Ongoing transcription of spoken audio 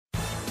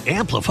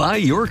Amplify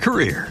your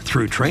career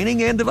through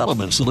training and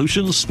development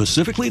solutions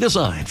specifically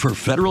designed for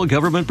federal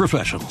government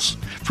professionals.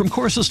 From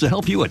courses to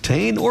help you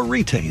attain or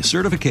retain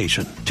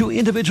certification, to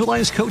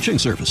individualized coaching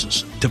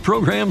services, to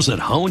programs that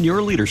hone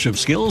your leadership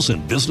skills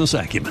and business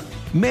acumen,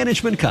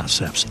 Management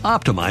Concepts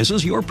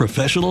optimizes your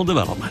professional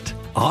development.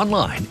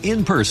 Online,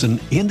 in person,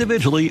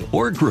 individually,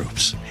 or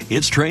groups,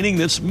 it's training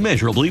that's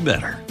measurably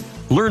better.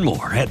 Learn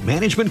more at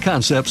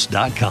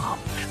managementconcepts.com.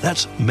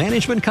 That's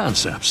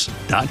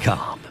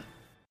managementconcepts.com.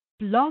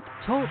 Blog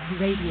Talk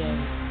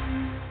Radio.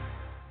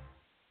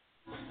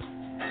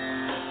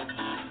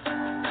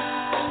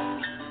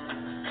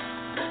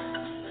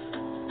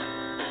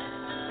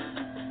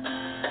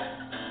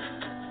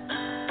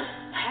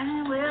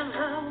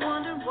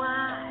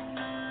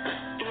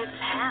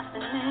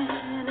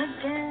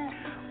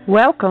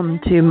 Welcome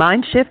to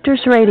Mind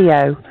Shifters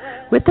Radio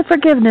with the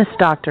Forgiveness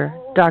Doctor,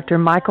 Dr.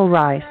 Michael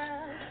Ryce.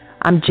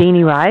 I'm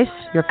Jeanie Ryce,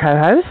 your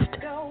co-host.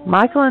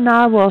 Michael and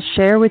I will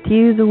share with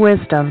you the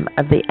wisdom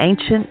of the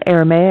ancient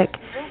Aramaic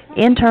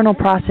internal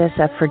process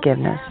of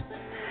forgiveness.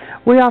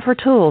 We offer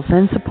tools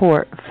and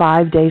support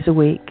 5 days a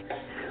week.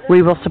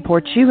 We will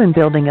support you in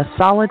building a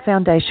solid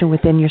foundation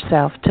within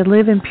yourself to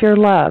live in pure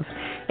love,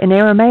 in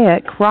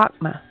Aramaic,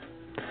 Rachma.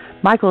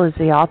 Michael is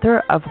the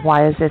author of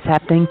Why Is This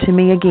Happening to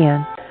Me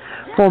Again?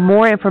 For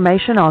more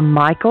information on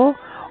Michael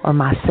or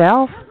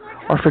myself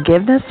or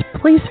forgiveness,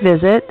 please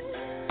visit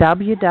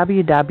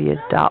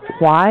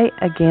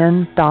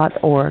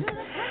www.whyagain.org.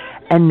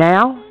 And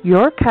now,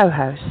 your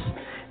co-hosts,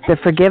 the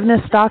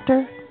Forgiveness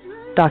Doctor,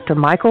 Dr.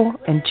 Michael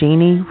and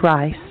Jeanie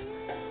Ryce.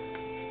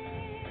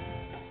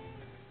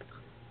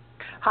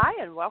 Hi,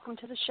 and welcome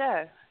to the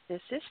show.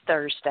 This is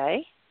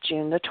Thursday,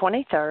 June the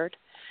 23rd,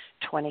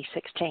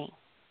 2016.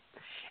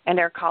 And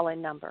our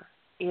call-in number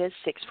is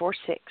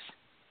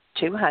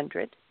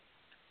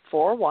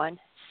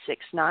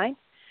 646-200-4169.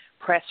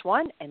 Press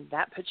 1, and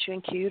that puts you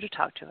in queue to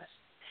talk to us.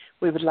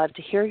 We would love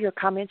to hear your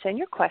comments and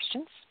your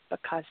questions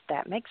because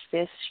that makes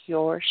this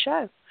your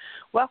show.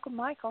 Welcome,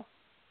 Michael.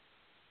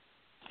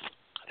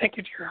 Thank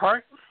you, dear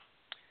heart.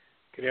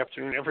 Good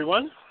afternoon,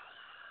 everyone.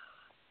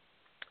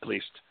 At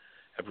least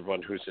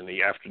everyone who's in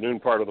the afternoon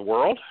part of the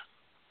world,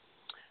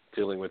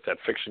 dealing with that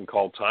fiction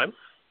called time.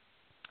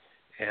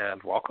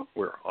 And welcome.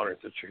 We're honored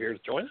that you're here to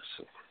join us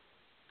and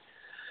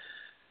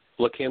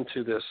look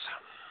into this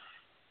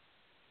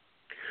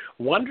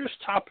wondrous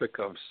topic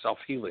of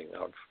self-healing,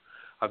 of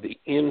the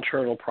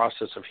internal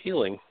process of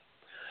healing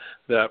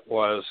that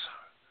was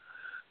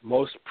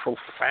most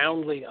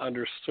profoundly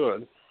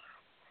understood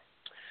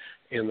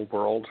in the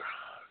world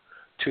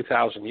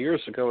 2,000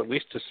 years ago, at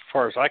least as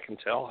far as I can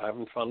tell. I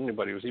haven't found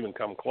anybody who's even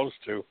come close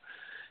to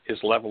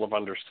his level of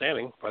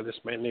understanding by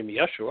this man named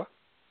Yeshua,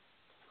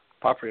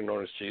 popularly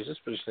known as Jesus,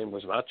 but his name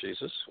was not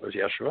Jesus, it was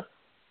Yeshua,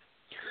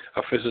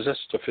 a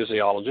physicist, a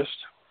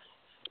physiologist,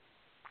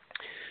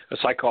 a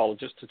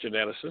psychologist, a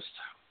geneticist,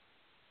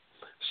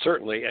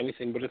 certainly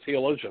anything but a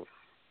theologian.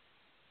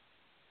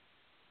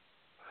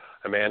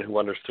 A man who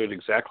understood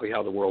exactly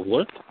how the world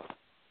worked,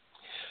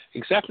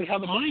 exactly how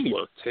the mind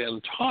worked,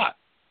 and taught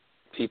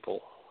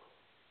people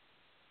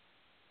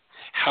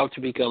how to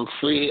become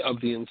free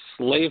of the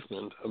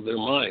enslavement of their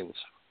minds.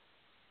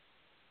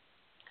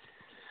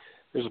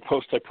 There's a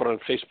post I put on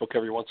Facebook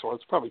every once in a while.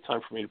 It's probably time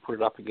for me to put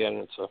it up again.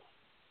 It's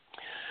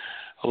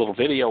a little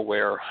video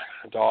where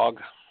a dog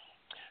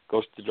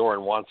goes to the door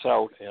and wants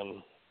out,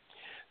 and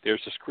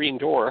there's a screen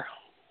door,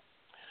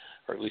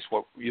 or at least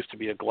what used to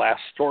be a glass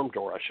storm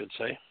door, I should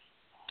say.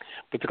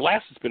 But the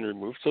glass has been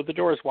removed, so the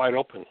door is wide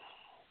open.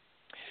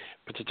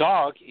 But the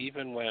dog,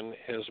 even when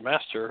his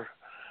master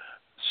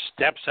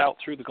steps out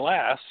through the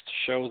glass to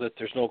show that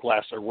there's no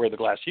glass, or where the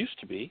glass used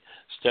to be,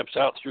 steps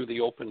out through the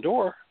open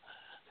door,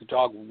 the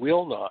dog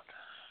will not.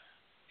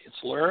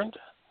 It's learned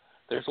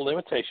there's a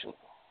limitation.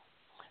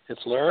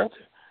 It's learned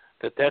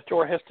that that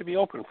door has to be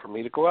open for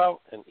me to go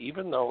out, and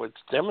even though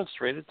it's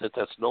demonstrated that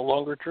that's no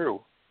longer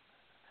true,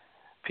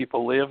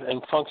 people live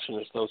and function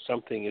as though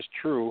something is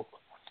true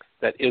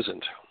that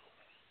isn't.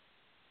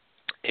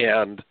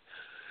 And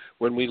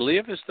when we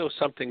live as though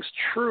something's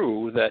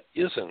true that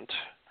isn't,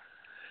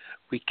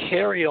 we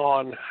carry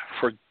on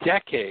for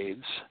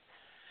decades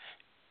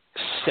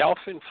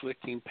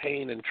self-inflicting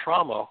pain and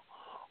trauma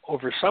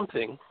over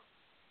something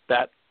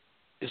that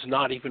is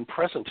not even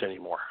present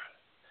anymore,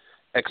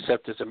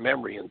 except as a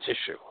memory in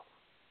tissue.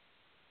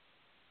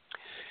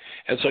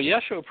 And so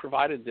Yeshua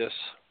provided this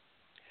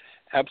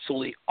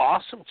absolutely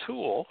awesome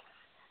tool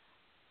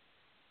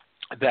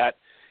that,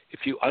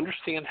 if you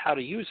understand how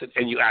to use it,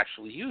 and you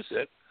actually use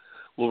it,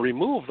 will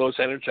remove those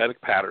energetic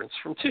patterns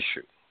from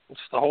tissue.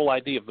 It's the whole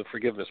idea of the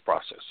forgiveness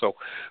process. So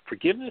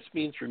forgiveness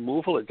means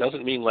removal. It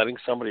doesn't mean letting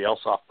somebody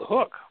else off the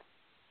hook.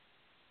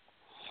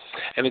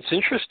 And it's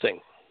interesting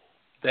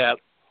that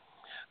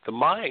the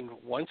mind,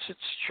 once it's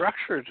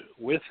structured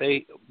with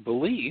a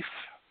belief,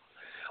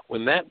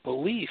 when that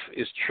belief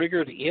is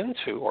triggered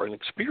into, or an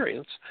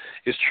experience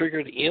is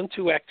triggered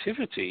into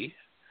activity,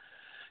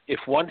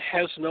 if one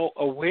has no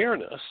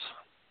awareness,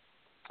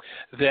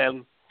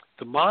 then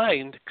the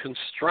mind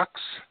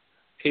constructs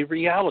a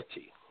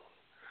reality,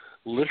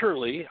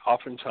 literally,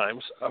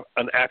 oftentimes,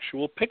 an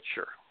actual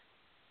picture.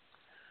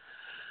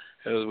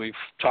 As we've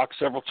talked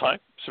several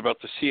times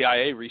about the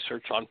CIA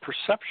research on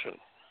perception,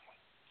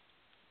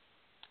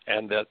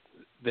 and that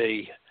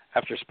they,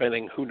 after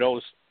spending who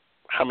knows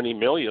how many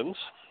millions,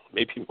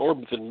 maybe more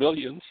than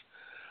millions,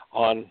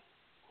 on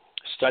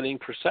studying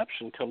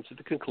perception, come to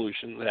the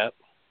conclusion that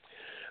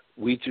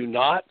we do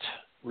not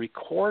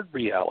record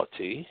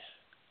reality.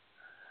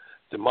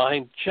 The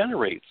mind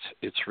generates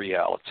its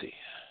reality.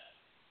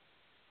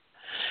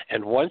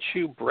 And once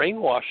you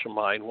brainwash a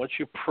mind, once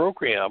you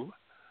program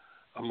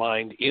a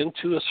mind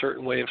into a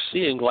certain way of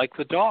seeing, like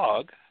the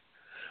dog,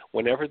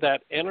 whenever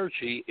that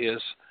energy is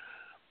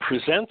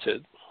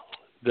presented,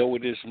 though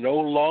it is no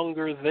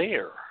longer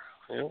there,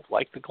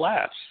 like the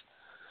glass,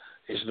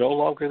 is no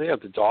longer there.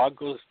 The dog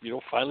goes,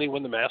 finally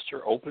when the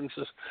master opens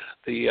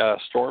the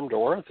storm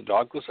door, the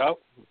dog goes out,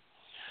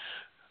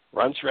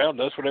 runs around,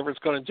 does whatever it's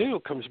going to do,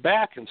 comes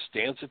back and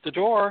stands at the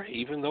door,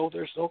 even though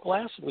there's no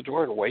glass in the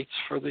door, and waits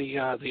for the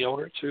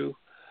owner to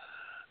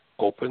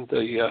open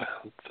the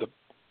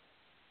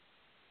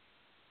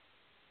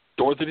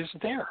door that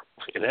isn't there,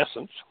 in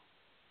essence.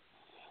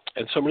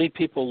 And so many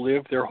people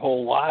live their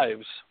whole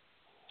lives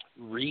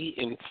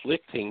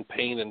re-inflicting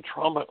pain and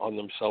trauma on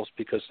themselves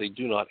because they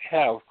do not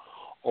have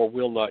or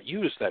will not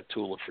use that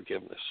tool of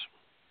forgiveness.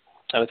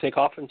 And I think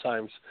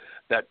oftentimes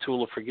that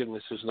tool of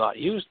forgiveness is not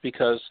used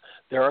because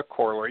there are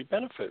corollary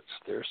benefits.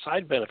 There are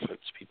side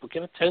benefits. People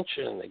get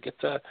attention. They get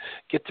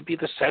to be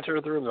the center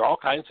of the room. There are all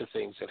kinds of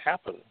things that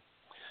happen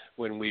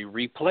when we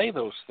replay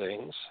those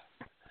things.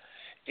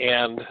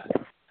 And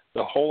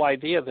the whole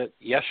idea that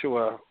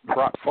Yeshua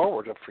brought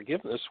forward of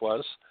forgiveness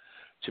was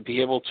to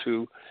be able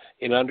to,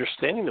 in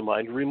understanding the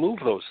mind, remove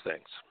those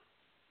things.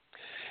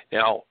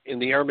 Now, in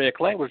the Aramaic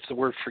language, the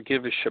word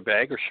forgive is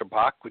shabag or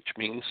shabak, which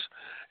means,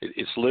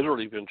 it's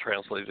literally been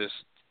translated as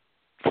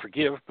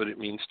forgive, but it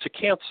means to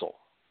cancel.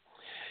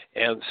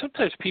 And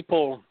sometimes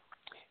people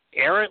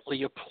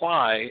errantly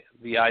apply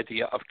the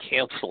idea of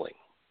canceling.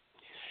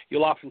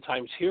 You'll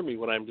oftentimes hear me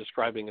when I'm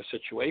describing a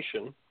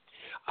situation.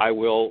 I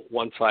will,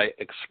 once I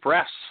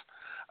express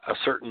a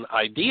certain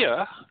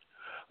idea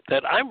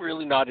that I'm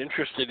really not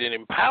interested in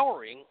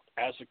empowering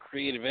as a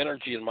creative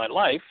energy in my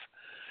life,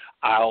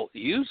 I'll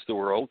use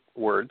the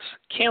words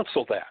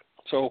cancel that.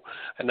 So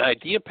an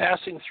idea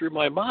passing through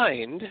my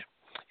mind,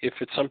 if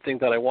it's something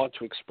that I want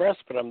to express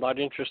but I'm not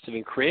interested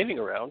in creating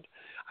around,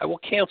 I will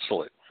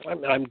cancel it.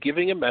 I'm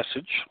giving a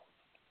message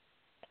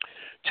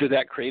to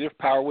that creative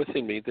power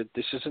within me that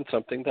this isn't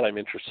something that I'm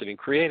interested in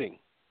creating.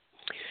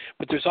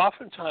 But there's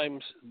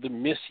oftentimes the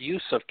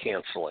misuse of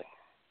canceling,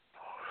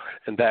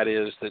 and that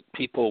is that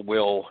people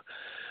will,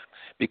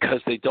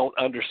 because they don't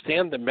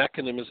understand the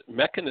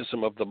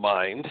mechanism of the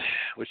mind,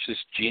 which this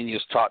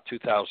genius taught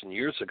 2,000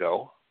 years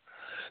ago,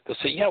 they'll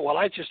say, yeah, well,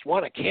 I just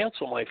want to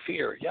cancel my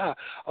fear. Yeah,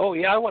 oh,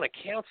 yeah, I want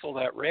to cancel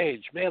that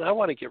rage. Man, I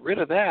want to get rid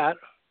of that,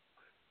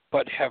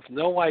 but have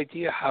no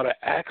idea how to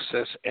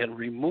access and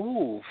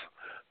remove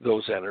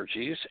those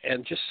energies.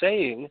 And just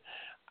saying,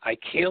 I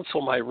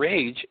cancel my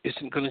rage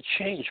isn't going to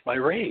change my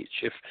rage.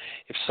 If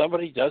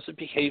somebody does a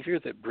behavior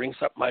that brings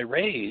up my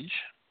rage,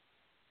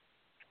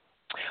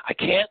 I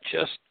can't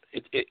just,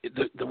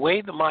 the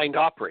way the mind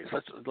operates,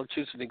 let's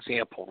use an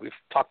example. We've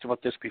talked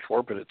about this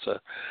before, but it's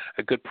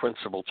a good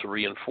principle to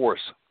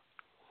reinforce.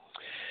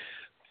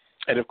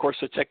 And, of course,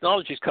 the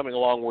technology is coming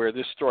along where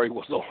this story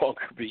will no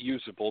longer be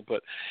usable,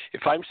 but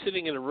if I'm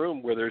sitting in a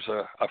room where there's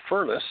a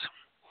furnace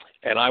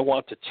and I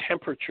want the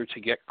temperature to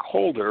get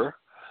colder,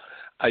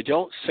 I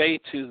don't say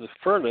to the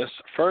furnace,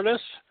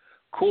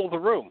 cool the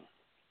room.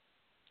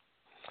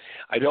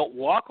 I don't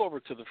walk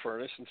over to the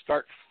furnace and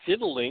start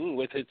fiddling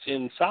with its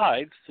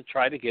insides to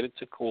try to get it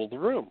to cool the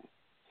room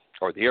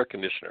or the air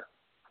conditioner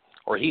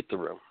or heat the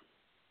room.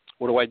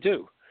 What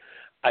do?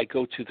 I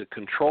go to the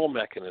control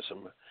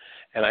mechanism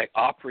and I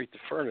operate the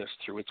furnace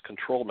through its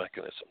control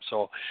mechanism.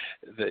 So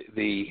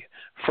the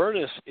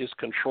furnace is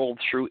controlled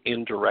through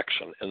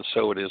indirection, and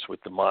so it is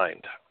with the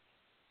mind.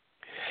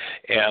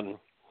 And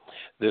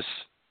this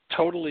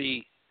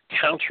totally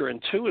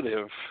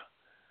counterintuitive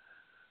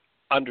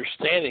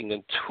understanding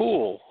and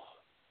tool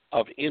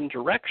of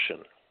indirection,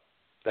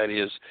 that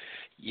is,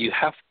 you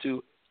have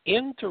to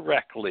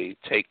indirectly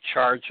take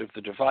charge of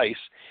the device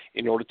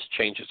in order to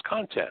change its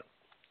content.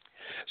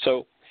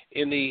 So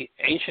in the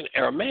ancient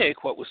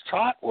Aramaic, what was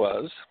taught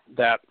was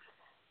that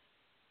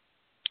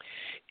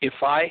if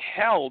I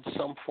held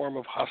some form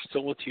of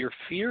hostility or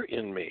fear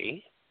in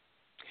me,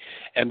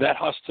 and that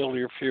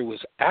hostility or fear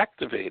was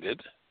activated,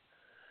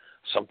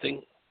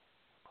 something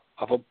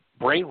of a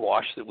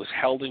brainwash that was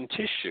held in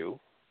tissue,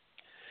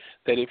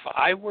 that if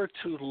I were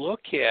to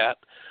look at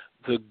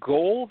the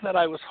goal that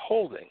I was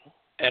holding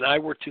and I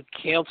were to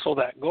cancel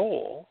that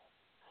goal,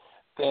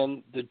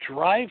 then the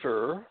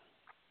driver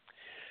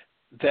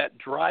that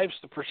drives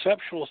the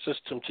perceptual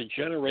system to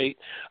generate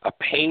a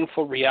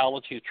painful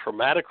reality, a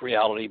traumatic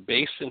reality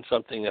based in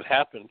something that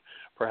happened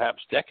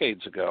perhaps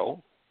decades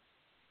ago,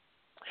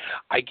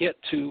 I get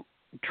to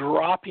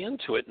drop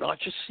into it, not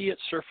just see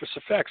its surface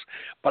effects,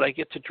 but I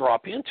get to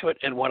drop into it.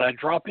 And when I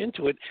drop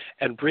into it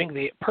and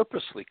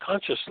purposely,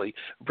 consciously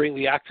bring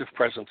the active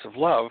presence of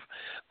love,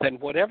 then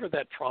whatever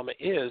that trauma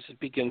is, it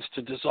begins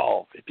to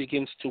dissolve. It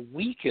begins to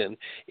weaken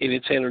in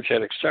its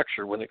energetic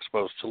structure when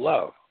exposed to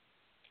love.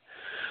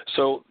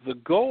 So the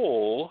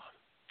goal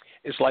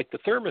is like the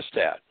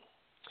thermostat.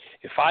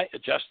 If I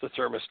adjust the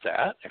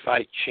thermostat, if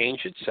I change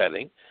its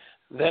setting,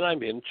 then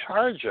I'm in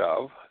charge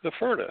of the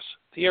furnace,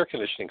 the air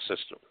conditioning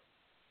system.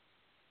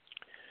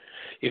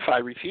 If I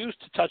refuse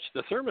to touch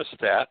the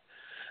thermostat,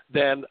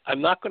 then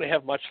I'm not going to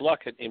have much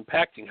luck at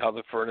impacting how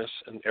the furnace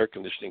and air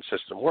conditioning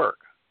system work.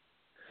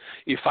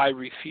 If I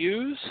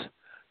refuse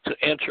to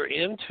enter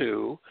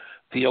into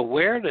the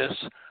awareness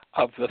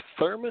of the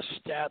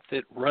thermostat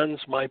that runs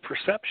my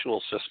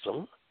perceptual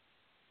system,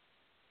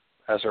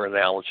 as our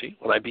analogy,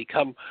 when I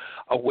become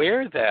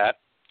aware that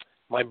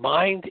my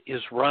mind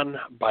is run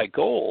by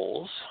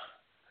goals,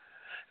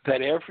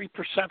 that every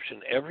perception,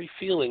 every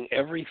feeling,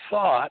 every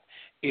thought,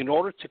 in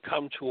order to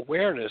come to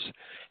awareness,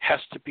 has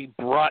to be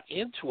brought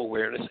into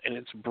awareness, and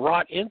it's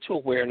brought into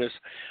awareness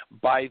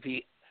by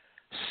the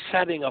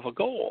setting of a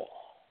goal.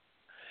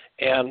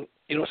 And,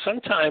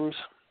 sometimes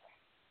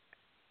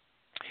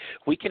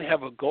we can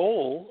have a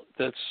goal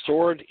that's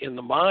stored in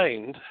the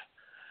mind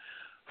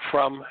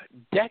from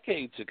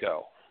decades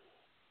ago.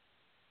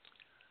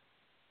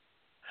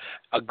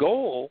 A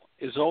goal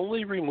is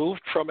only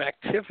removed from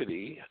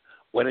activity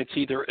when it's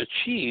either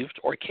achieved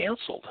or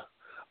canceled.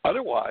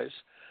 Otherwise,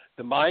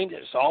 the mind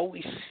is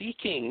always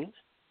seeking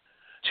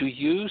to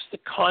use the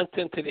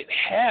content that it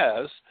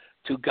has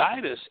to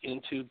guide us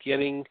into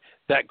getting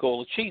that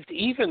goal achieved,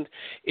 even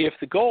if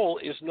the goal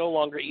is no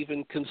longer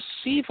even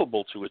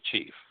conceivable to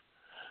achieve.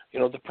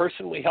 The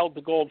person we held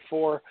the goal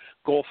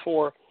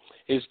for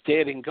is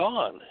dead and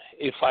gone.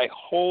 If I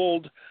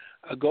hold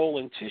a goal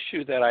in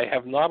tissue that I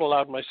have not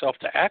allowed myself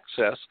to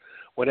access,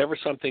 whenever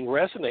something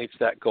resonates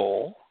that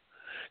goal,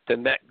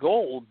 then that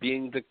goal,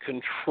 being the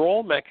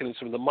control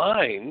mechanism of the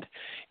mind,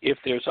 if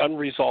there's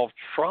unresolved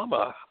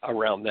trauma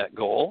around that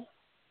goal,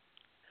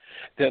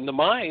 then the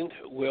mind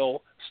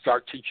will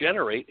start to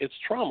generate its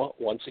trauma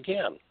once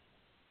again.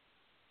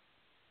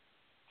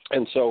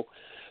 And so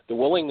the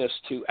willingness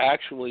to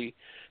actually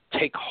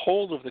take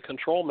hold of the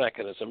control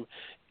mechanism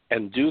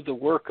and do the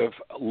work of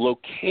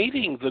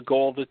locating the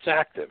goal that's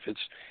active.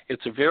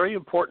 It's a very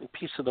important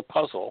piece of the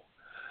puzzle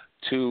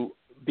to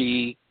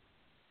be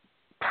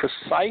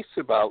precise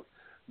about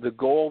the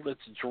goal that's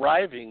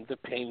driving the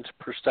pain's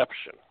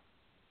perception.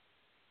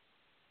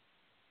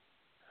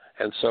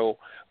 And so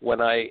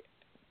when I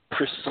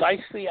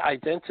precisely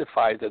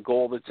identify the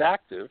goal that's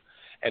active,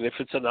 and if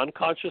it's an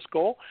unconscious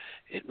goal,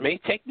 it may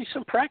take me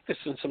some practice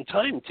and some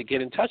time to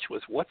get in touch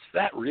with what's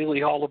that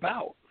really all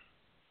about.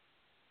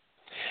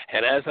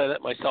 And as I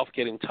let myself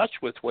get in touch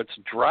with what's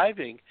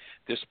driving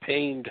this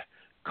pained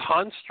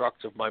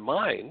construct of my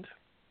mind,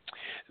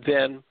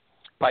 then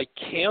by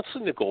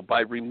canceling the goal,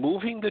 by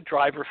removing the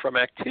driver from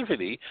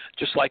activity,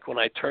 just like when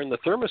I turn the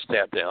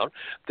thermostat down,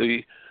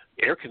 the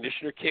air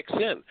conditioner kicks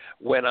in.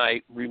 When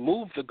I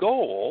remove the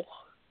goal,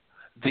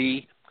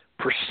 the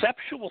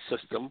perceptual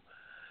system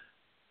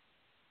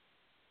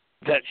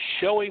that's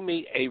showing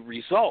me a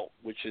result,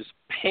 which is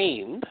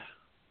pain,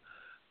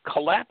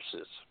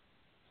 collapses.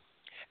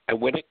 And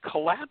when it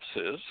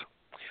collapses,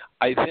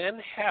 I then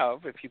have,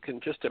 if you can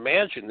just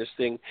imagine this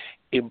thing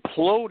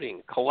imploding,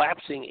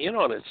 collapsing in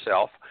on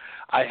itself,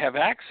 I have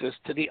access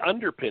to the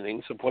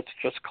underpinnings of what's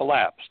just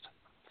collapsed.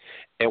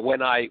 And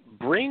when I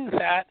bring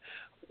that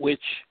which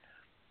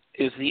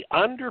is the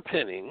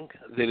underpinning,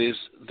 that is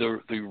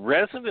the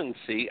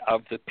resonancy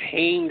of the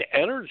pained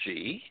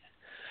energy,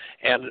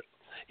 and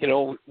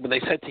when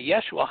they said to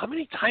Yeshua, how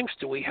many times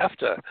do we have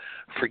to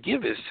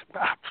forgive? Is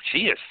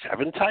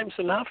 7 times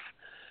enough?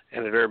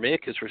 And in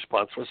Aramaic, his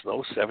response was,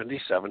 no,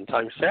 77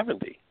 times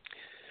 70.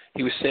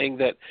 He was saying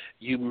that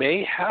you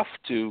may have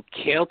to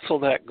cancel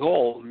that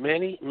goal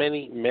many,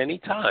 many, many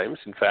times.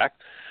 In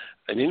fact,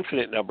 an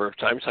infinite number of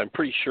times. I'm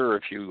pretty sure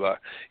if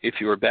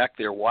you were back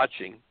there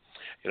watching,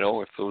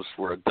 if those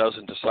were a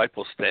dozen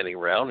disciples standing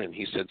around and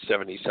he said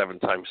 77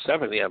 times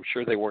 70, I'm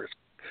sure they weren't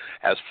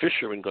as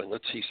fishermen going,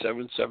 let's see,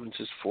 7 sevens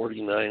is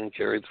 49,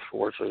 carry the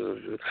 4. So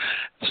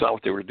it's not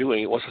what they were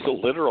doing. It wasn't a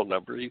literal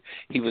number.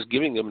 He was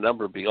giving them a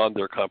number beyond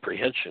their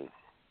comprehension.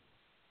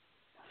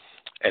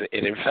 And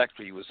in fact,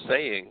 what he was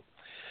saying,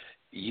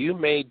 you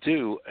may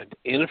do an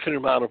infinite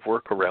amount of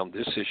work around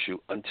this issue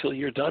until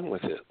you're done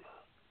with it.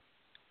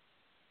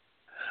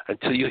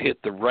 Until you hit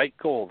the right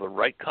goal, the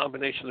right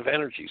combination of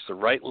energies, the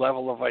right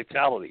level of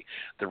vitality,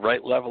 the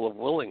right level of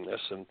willingness,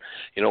 and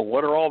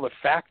what are all the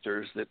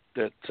factors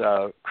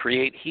that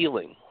create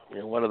healing?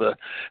 One of the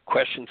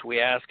questions we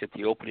ask at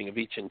the opening of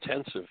each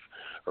intensive,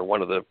 or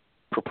one of the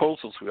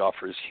proposals we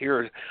offer, is here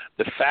are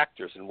the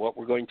factors, and what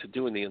we're going to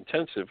do in the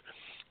intensive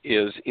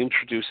is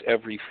introduce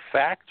every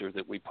factor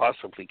that we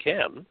possibly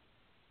can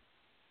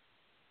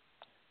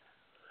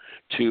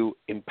to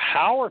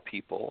empower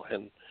people.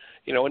 And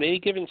in any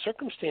given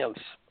circumstance,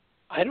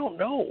 I don't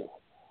know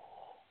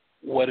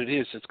what it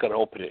is that's going to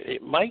open it.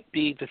 It might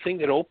be the thing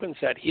that opens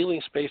that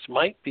healing space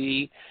might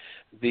be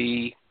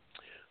the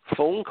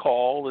phone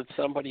call that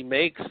somebody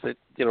makes, that,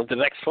 you know, the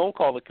next phone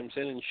call that comes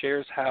in and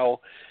shares how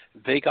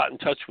they got in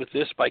touch with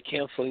this by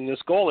canceling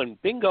this goal,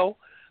 and bingo,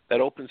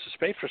 that opens the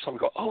space for someone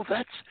to go, oh,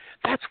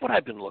 that's what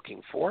I've been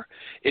looking for.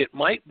 It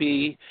might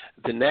be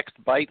the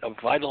next bite of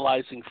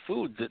vitalizing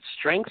food that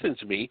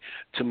strengthens me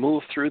to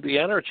move through the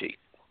energy.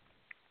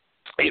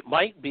 It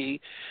might be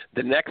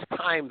the next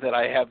time that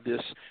I have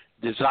this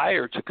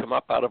desire to come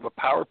up out of a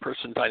power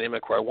person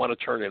dynamic where I want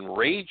to turn and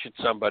rage at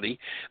somebody,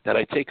 that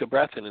I take a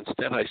breath and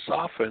instead I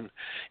soften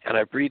and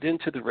I breathe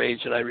into the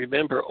rage and I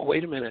remember, oh,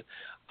 wait a minute,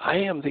 I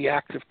am the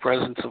active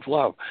presence of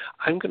love.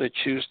 I'm going to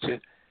choose to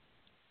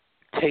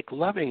take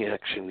loving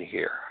action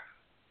here.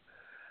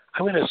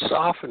 I'm going to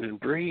soften and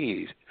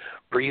breathe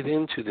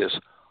into this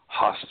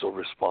hostile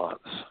response.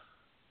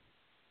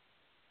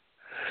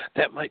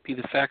 That might be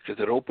the factor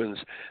that opens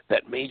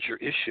that major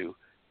issue,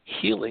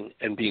 healing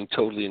and being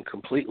totally and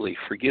completely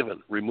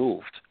forgiven,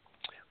 removed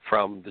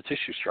from the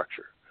tissue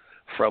structure,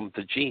 from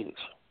the genes.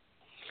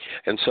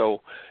 And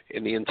so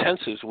in the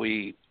intensives,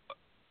 we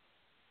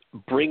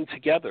bring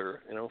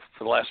together, you know,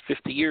 for the last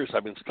 50 years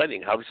I've been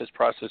studying how does this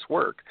process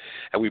work,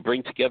 and we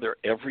bring together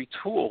every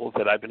tool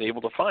that I've been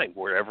able to find,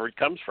 wherever it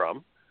comes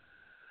from,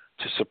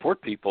 to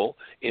support people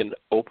in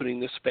opening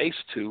the space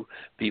to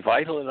be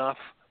vital enough,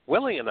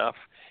 willing enough,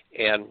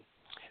 and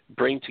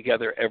bring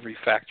together every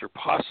factor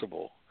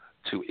possible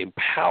to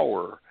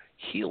empower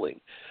healing.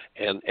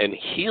 And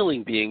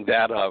healing being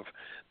that of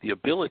the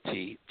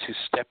ability to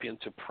step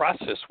into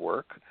process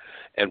work,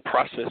 and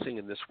processing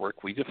in this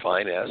work we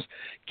define as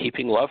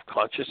keeping love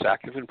conscious,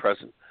 active, and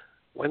present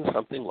when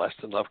something less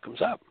than love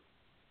comes up.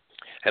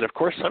 And of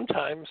course,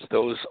 sometimes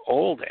those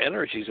old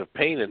energies of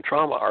pain and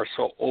trauma are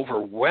so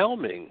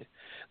overwhelming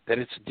that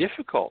it's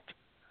difficult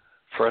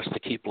for us to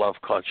keep love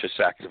conscious,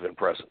 active, and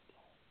present.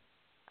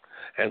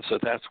 And so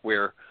that's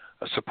where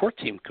a support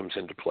team comes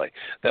into play.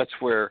 That's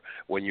where,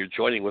 when you're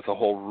joining with a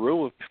whole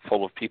room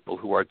full of people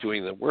who are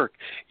doing the work,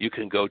 you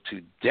can go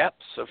to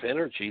depths of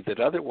energy that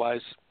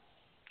otherwise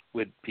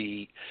would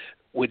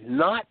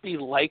not be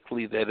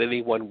likely that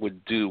anyone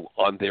would do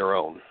on their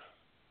own.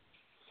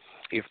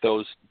 If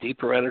those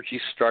deeper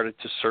energies started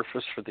to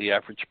surface for the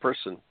average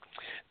person,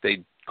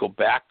 they'd go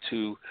back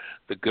to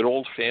the good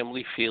old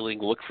family feeling,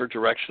 look for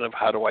direction of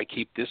how do I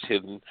keep this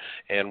hidden,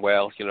 and,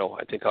 well, you know,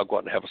 I think I'll go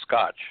out and have a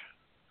scotch.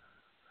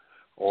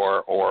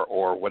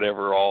 Or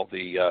whatever all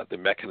the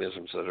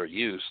mechanisms that are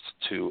used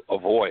to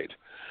avoid.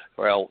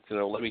 Well, you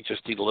know, let me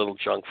just eat a little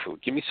junk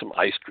food. Give me some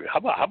ice cream. How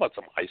about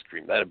some ice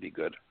cream? That'd be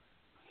good.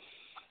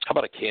 How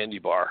about a candy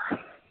bar?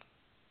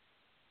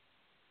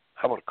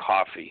 How about a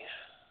coffee?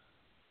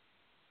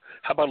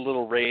 How about a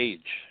little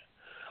rage?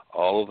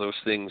 All of those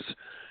things,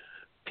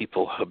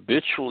 people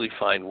habitually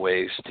find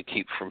ways to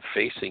keep from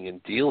facing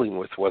and dealing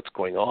with what's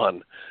going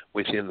on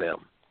within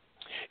them.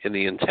 In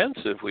the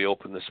intensive, we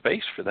open the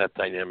space for that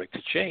dynamic to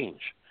change,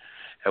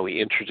 and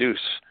we introduce,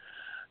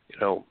 you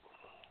know,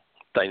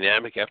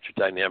 dynamic after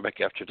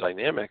dynamic after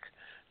dynamic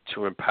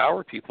to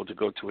empower people to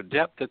go to a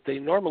depth that they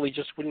normally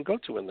just wouldn't go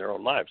to in their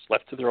own lives.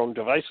 Left to their own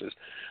devices,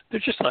 they're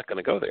just not going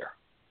to go there.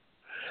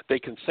 They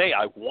can say,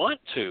 I want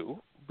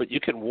to, but you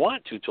can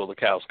want to till the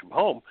cows come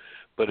home,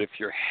 but if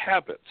your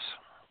habits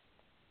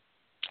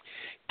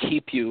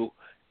keep you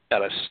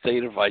at a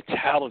state of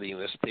vitality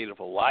and a state of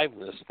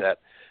aliveness that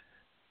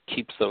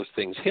keeps those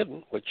things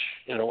hidden, which,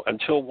 you know,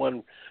 until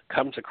one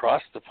comes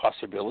across the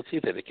possibility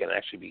that it can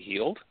actually be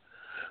healed,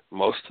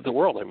 most of the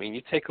world, I mean,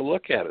 you take a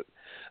look at it.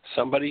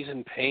 Somebody's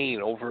in pain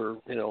over,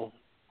 you know,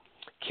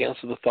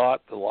 cancer, the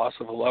thought, the loss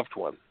of a loved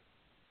one.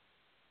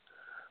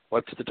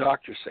 What's the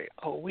doctor say?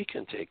 Oh, we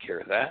can take care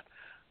of that.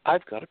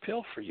 I've got a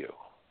pill for you.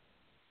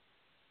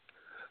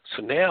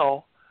 So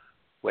now,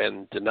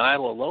 when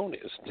denial alone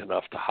isn't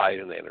enough to hide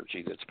an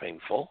energy that's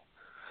painful,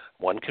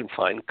 one can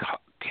find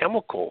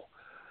chemical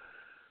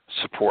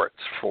supports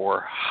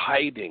for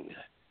hiding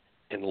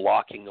and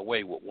locking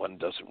away what one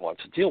doesn't want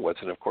to deal with.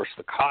 And, of course,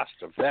 the cost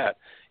of that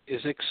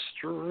is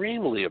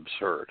extremely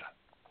absurd.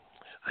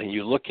 And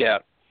you look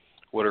at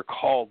what are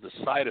called the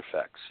side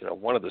effects. You know,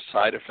 one of the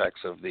side effects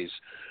of these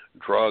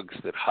drugs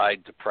that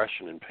hide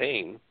depression and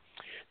pain,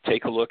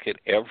 take a look at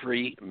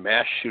every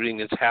mass shooting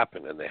that's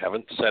happened, and they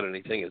haven't said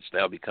anything. It's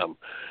now become,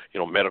 you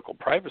know, medical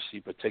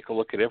privacy, but take a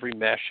look at every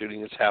mass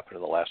shooting that's happened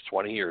in the last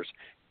 20 years.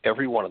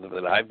 Every one of them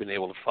that I've been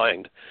able to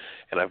find,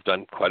 and I've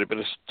done quite a bit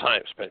of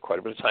time, spent quite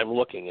a bit of time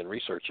looking and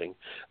researching,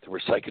 there were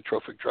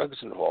psychotropic drugs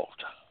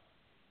involved.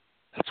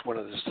 That's one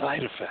of the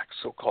side effects,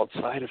 so-called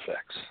side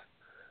effects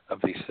of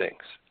these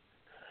things.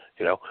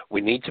 You know,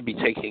 we need to be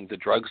taking the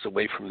drugs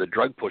away from the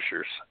drug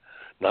pushers,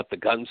 not the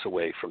guns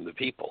away from the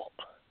people,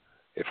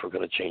 if we're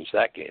going to change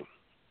that game.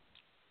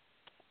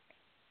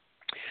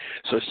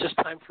 So it's just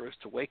time for us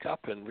to wake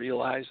up and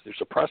realize there's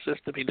a process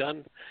to be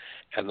done,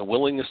 and the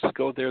willingness to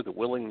go there, the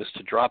willingness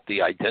to drop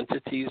the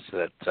identities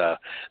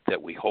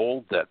that we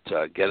hold that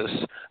get us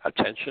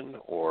attention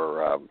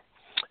or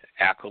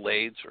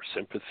accolades or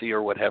sympathy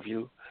or what have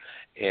you,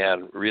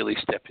 and really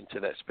step into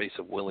that space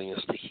of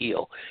willingness to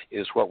heal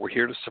is what we're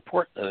here to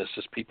support and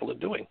assist people in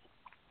doing.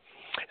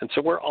 And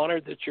so we're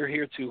honored that you're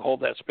here to hold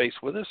that space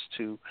with us,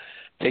 to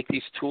take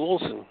these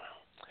tools and,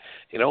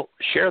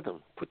 share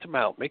them, put them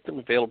out, make them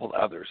available to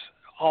others.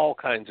 All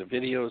kinds of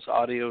videos,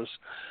 audios,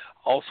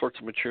 all sorts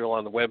of material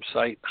on the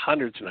website,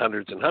 hundreds and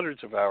hundreds and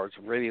hundreds of hours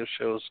of radio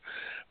shows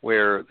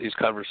where these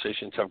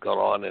conversations have gone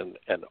on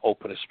and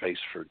open a space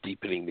for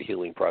deepening the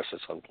healing process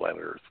on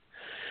planet Earth.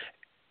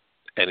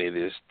 And it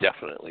is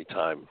definitely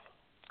time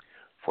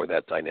for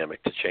that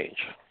dynamic to change.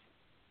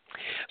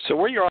 So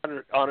we're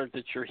honored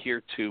that you're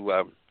here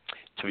to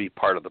be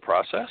part of the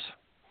process.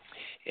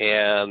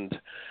 And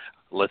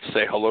let's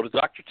say hello to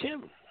Dr.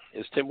 Tim.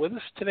 Is Tim with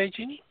us today,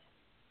 Jeanie?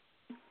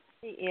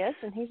 He is,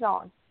 and he's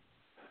on.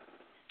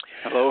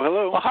 Hello,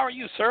 hello. Well, how are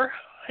you, sir?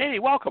 Hey,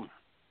 welcome.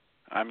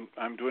 I'm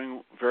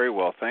doing very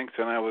well, thanks.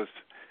 And I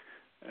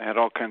had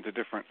all kinds of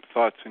different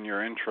thoughts in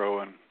your intro,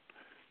 and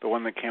the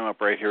one that came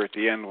up right here at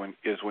the end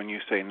is when you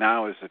say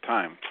now is the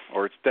time,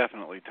 or it's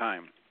definitely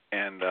time.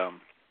 And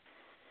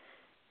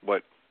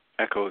what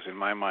echoes in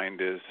my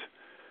mind is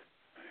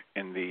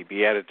in the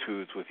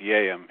Beatitudes with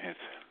Yeam, it's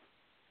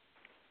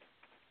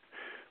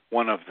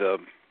one of the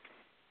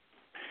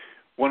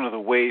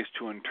ways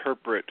to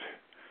interpret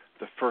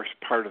the first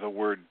part of the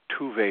word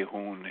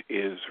tuvehun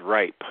is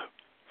ripe,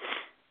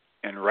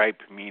 and ripe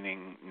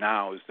meaning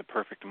now is the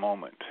perfect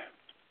moment.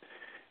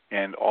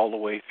 And all the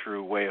way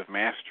through Way of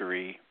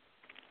Mastery,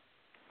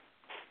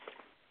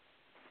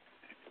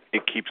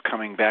 it keeps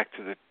coming back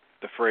to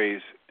the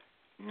phrase,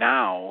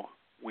 now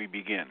we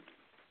begin,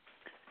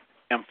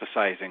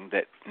 emphasizing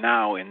that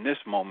now in this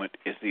moment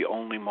is the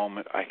only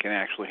moment I can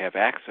actually have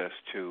access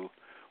to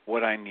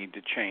what I need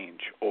to change,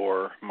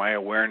 or my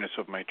awareness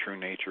of my true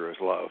nature as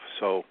love.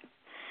 So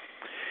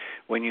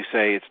when you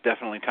say it's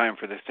definitely time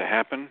for this to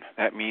happen,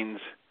 that means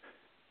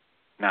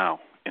now,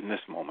 in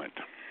this moment.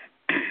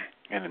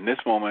 And in this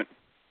moment,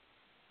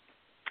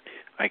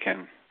 I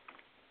can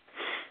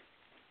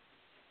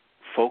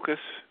focus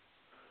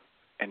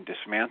and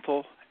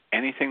dismantle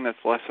anything that's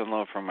less than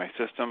love from my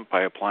system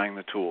by applying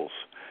the tools.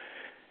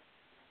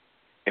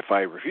 If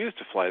I refuse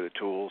to apply the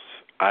tools,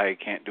 I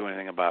can't do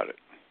anything about it.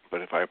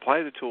 But if I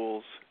apply the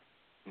tools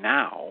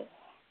now,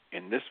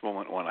 in this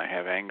moment when I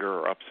have anger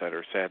or upset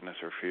or sadness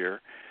or fear,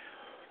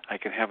 I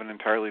can have an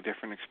entirely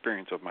different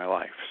experience of my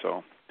life.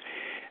 So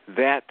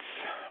that's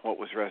what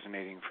was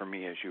resonating for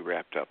me as you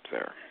wrapped up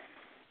there.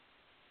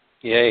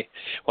 Yay.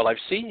 Well, I've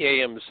seen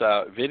Yeam's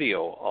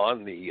video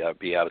on the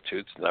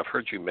Beatitudes, and I've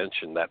heard you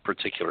mention that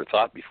particular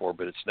thought before,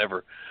 but it's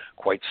never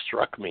quite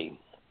struck me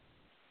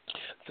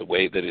the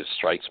way that it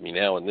strikes me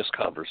now in this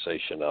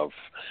conversation of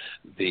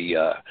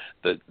the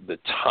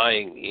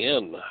tying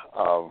in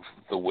of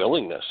the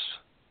willingness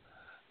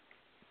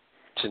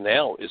to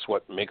now is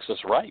what makes us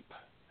ripe.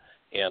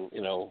 And,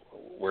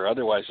 where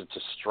otherwise it's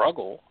a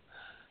struggle,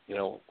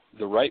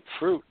 the ripe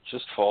fruit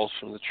just falls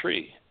from the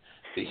tree.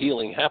 The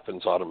healing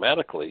happens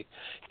automatically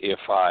if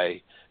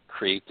I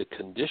create the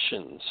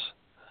conditions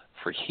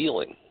for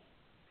healing.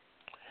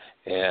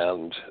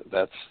 And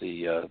that's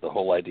the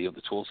whole idea of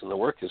the tools and the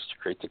work is to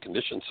create the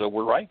conditions so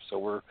we're ripe, so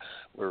we're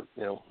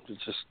it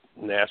just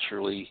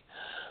naturally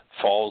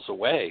falls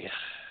away.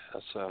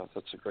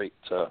 That's a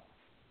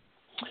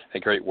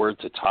great word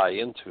to tie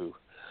into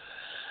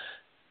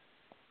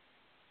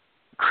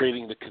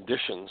creating the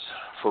conditions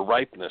for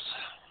ripeness.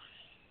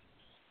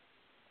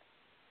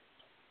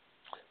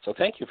 So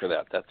thank you for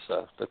that.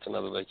 That's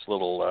another nice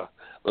little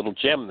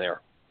gem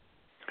there.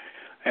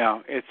 Yeah,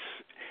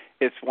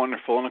 it's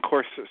wonderful, and of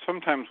course,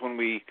 sometimes when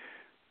we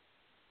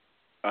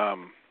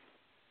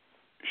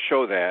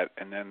show that,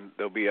 and then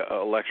there'll be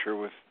a lecture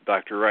with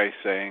Dr. Ryce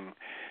saying,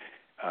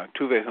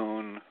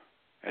 Tuvehun,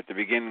 at the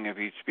beginning of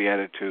each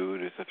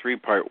beatitude, is a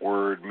three-part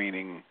word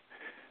meaning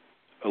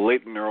a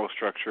latent neural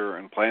structure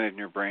implanted in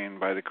your brain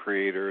by the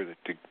Creator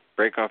to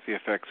break off the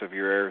effects of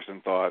your errors in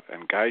thought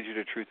and guide you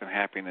to truth and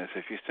happiness.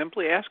 If you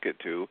simply ask it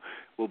to,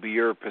 will be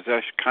your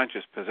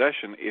conscious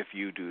possession if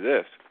you do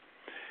this.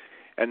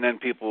 And then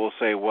people will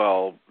say,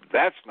 well,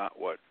 that's not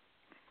what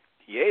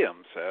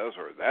Yeam says,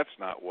 or that's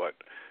not what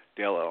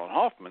Dale Allen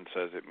Hoffman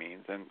says it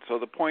means. And so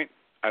the point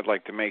I'd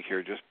like to make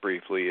here just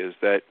briefly is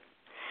that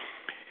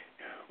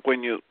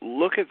when you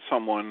look at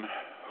someone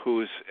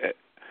who's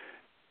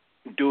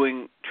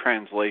doing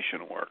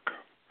translation work,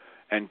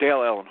 and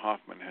Dale Allen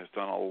Hoffman has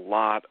done a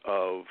lot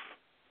of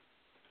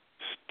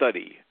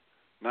study,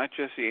 not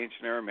just the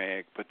ancient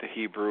Aramaic, but the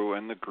Hebrew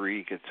and the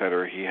Greek,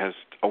 etc. He has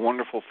a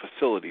wonderful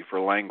facility for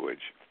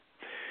language.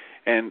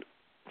 And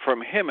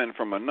from him and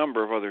from a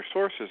number of other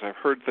sources, I've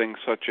heard things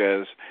such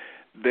as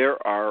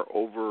there are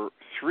over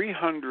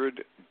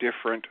 300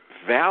 different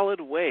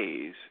valid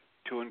ways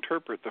to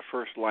interpret the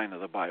first line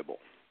of the Bible.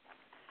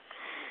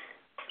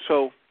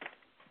 So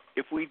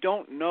if we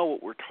don't know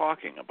what we're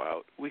talking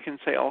about, we can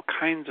say all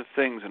kinds of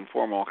things and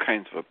form all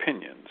kinds of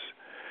opinions.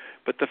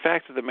 But the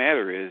fact of the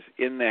matter is,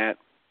 in that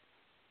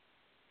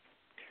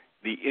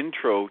the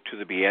intro to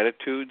the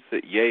Beatitudes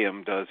that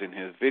Yam does in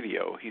his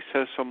video, he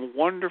says some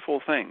wonderful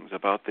things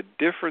about the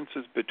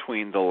differences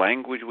between the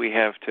language we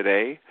have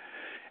today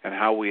and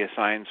how we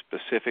assign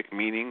specific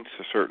meanings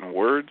to certain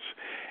words,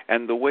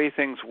 and the way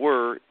things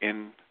were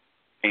in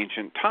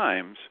ancient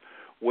times,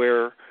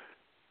 where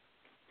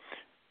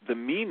the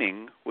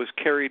meaning was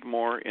carried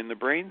more in the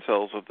brain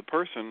cells of the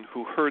person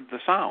who heard the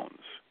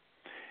sounds.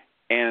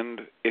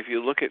 And if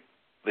you look at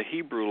the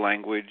Hebrew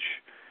language,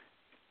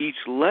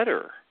 each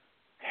letter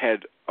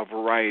had a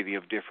variety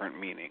of different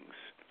meanings.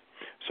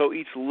 So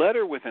each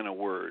letter within a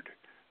word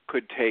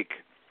could take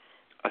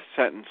a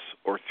sentence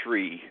or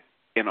three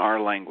in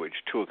our language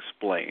to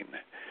explain.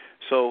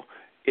 So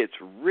it's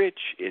rich,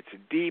 it's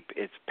deep,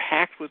 it's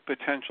packed with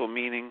potential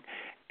meaning,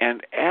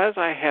 and as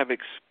I have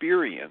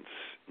experience,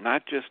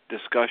 not just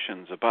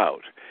discussions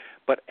about,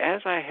 but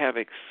as I have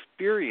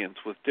experience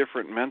with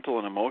different mental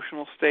and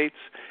emotional states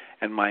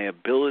and my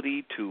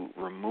ability to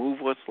remove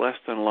what's less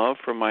than love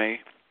from my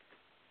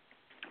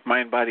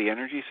mind-body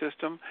energy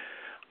system,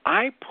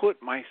 I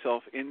put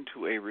myself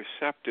into a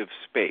receptive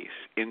space,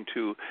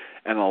 into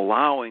an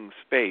allowing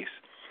space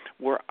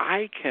where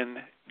I can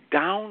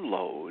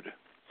download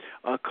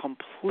a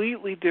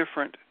completely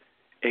different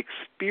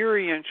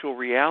experiential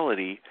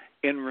reality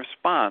in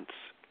response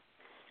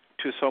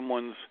to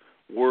someone's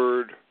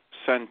word,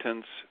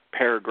 sentence,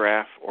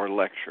 paragraph, or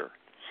lecture.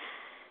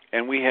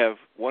 And we have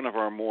one of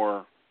our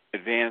more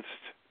advanced,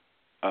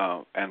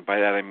 and by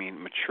that I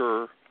mean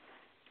mature,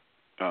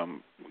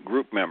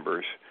 group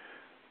members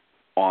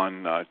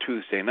on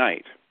Tuesday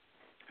night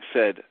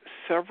said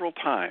several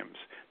times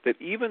that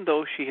even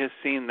though she has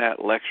seen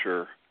that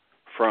lecture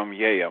from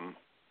Yam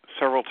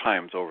several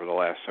times over the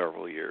last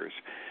several years,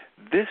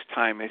 this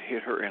time it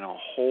hit her in a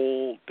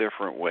whole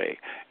different way,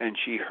 and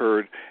she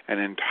heard an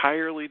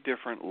entirely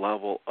different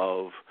level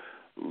of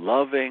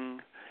loving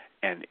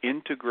and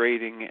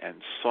integrating and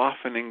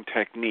softening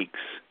techniques.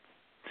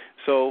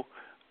 So,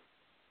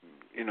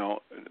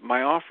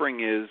 my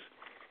offering is,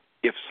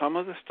 if some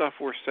of the stuff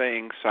we're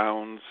saying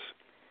sounds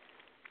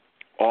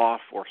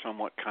off or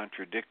somewhat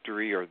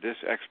contradictory, or this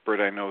expert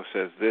I know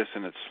says this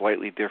and it's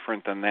slightly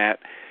different than that,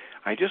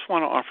 I just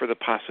want to offer the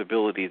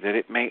possibility that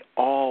it may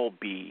all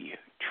be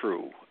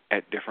true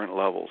at different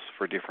levels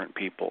for different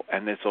people,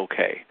 and it's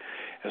okay,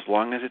 as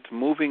long as it's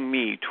moving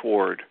me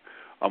toward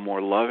a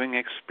more loving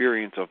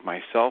experience of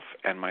myself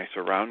and my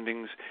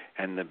surroundings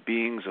and the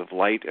beings of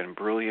light and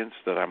brilliance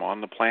that I'm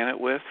on the planet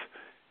with.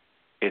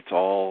 It's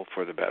all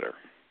for the better.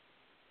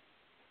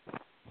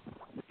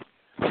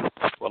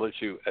 Well, as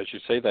you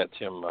say that,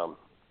 Tim,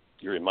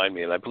 you remind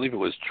me, and I believe it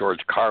was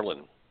George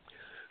Carlin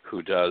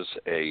who does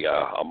a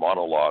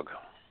monologue,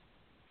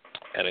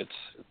 and it's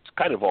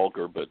kind of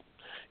vulgar, but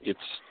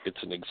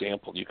it's an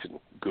example. You can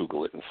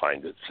Google it and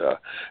find it,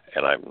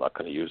 and I'm not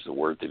going to use the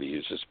word that he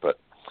uses, but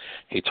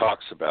he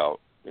talks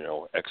about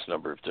X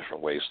number of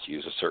different ways to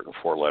use a certain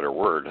four-letter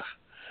word.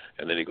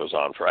 And then he goes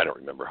on for, I don't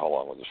remember how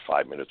long, whether it's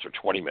 5 minutes or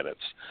 20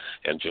 minutes,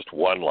 and just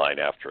one line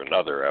after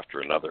another, after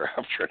another,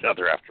 after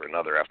another, after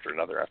another, after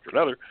another, after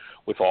another,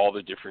 with all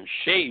the different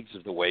shades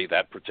of the way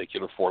that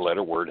particular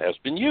four-letter word has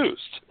been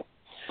used.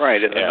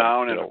 Right, and a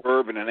noun and a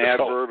verb and an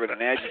adverb and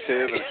an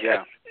adjective, and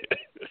yeah.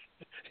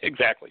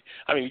 Exactly.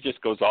 I mean, it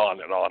just goes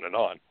on and on and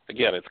on.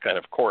 Again, it's kind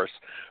of coarse,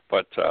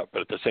 but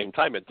at the same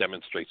time, it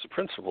demonstrates a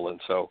principle. And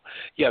so,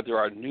 yeah, there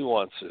are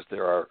nuances.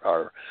 There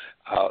are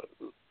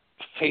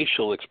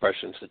facial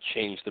expressions that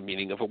change the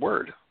meaning of a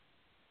word.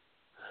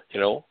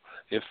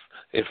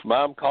 If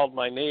Mom called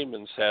my name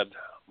and said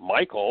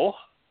Michael,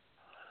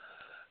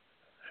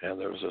 and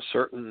there was a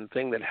certain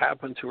thing that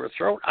happened to her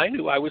throat, I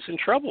knew I was in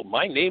trouble.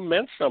 My name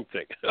meant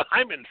something.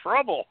 I'm in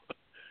trouble.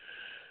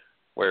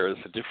 Whereas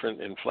a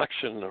different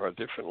inflection or a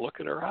different look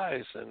in her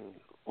eyes, and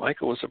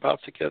Michael was about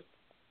to get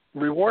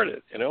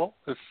rewarded.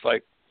 It's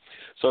like,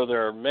 so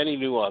there are many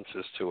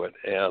nuances to it,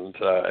 and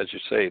as you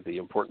say, the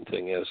important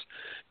thing is,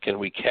 can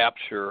we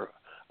capture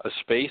a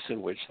space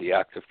in which the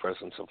active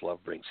presence of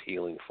love brings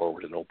healing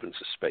forward and opens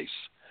a space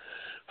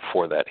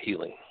for that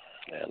healing?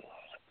 And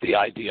the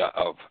idea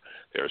of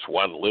there's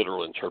one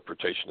literal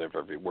interpretation of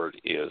every word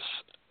is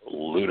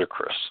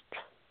ludicrous.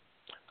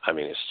 I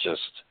mean, it's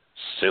just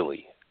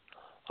silly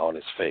on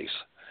its face.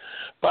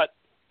 But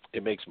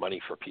it makes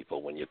money for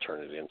people when you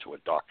turn it into a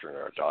doctrine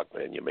or a dogma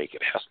and you make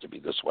it has to be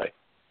this way.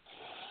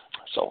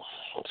 So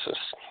it's just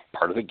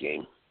part of the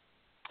game.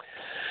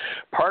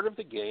 Part of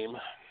the game.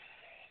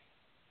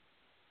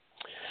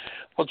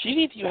 Well,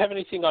 Jeanie, do you have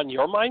anything on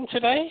your mind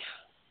today?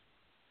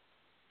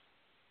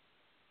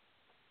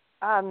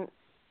 No,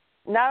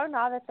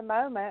 not at the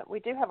moment.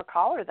 We do have a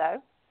caller,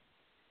 though.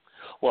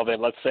 Well,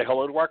 then let's say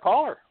hello to our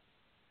caller.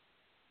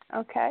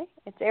 Okay.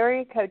 It's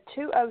area code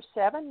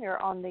 207. You're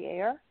on the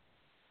air.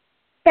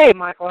 Hey,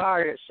 Michael. How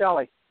are you? It's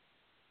Shelley.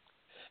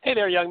 Hey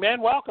there, young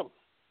man. Welcome.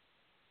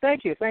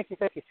 Thank you. Hey,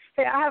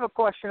 I have a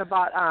question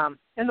about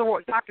in the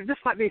world, Doctor. This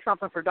might be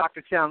something for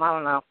Dr. Tim. I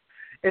don't know.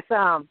 It's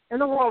in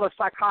the world of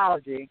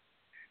psychology.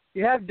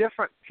 you have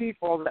different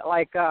people that,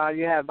 like,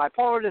 you have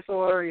bipolar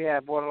disorder, you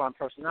have borderline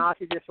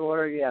personality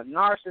disorder, you have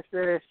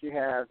narcissists, you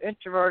have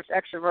introverts,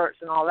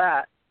 extroverts, and all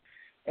that.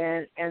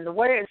 And the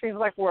way it seems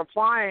like we're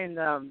applying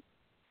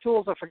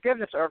tools of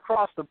forgiveness are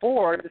across the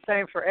board, the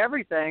same for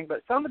everything.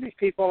 But some of these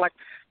people, like,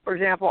 for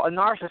example, a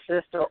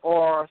narcissist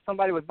or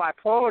somebody with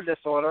bipolar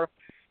disorder,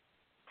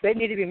 they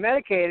need to be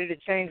medicated to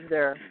change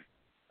their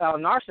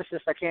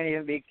narcissist. I can't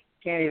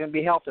even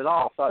be helped at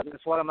all. So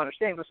that's what I'm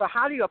understanding. But so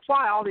how do you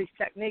apply all these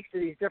techniques to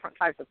these different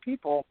types of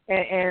people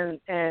and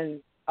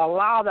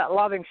allow that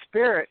loving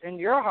spirit in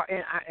your heart,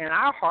 in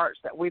our hearts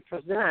that we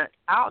present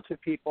out to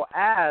people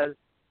as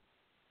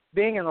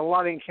being in the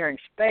loving, caring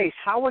space?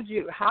 How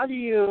do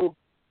you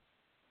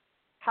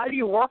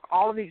work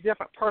all of these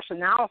different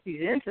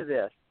personalities into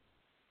this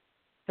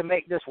to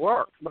make this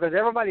work? Because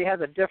everybody has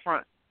a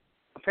different,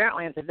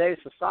 apparently in today's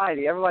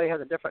society, everybody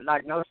has a different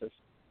diagnosis.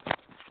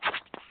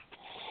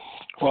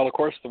 Well, of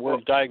course, the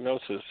word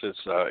diagnosis is,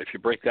 if you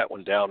break that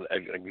one down,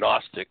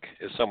 agnostic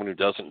is someone who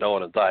doesn't know,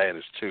 and a diet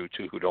is two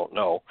who don't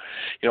know.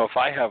 You know, if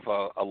I have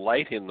a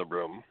light in the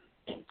room,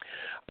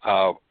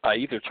 I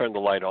either turn the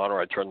light on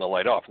or I turn the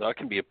light off. Now, it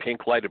can be a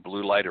pink light, a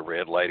blue light, a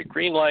red light, a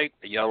green light,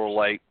 a yellow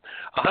light,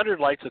 100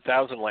 lights,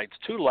 1,000 lights,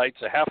 2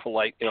 lights, a half a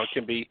light. You know, it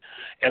can be,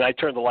 and I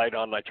turn the light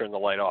on and I turn the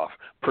light off.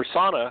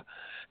 Persona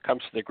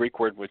comes from the Greek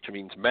word which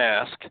means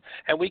mask,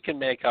 and we can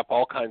make up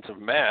all kinds of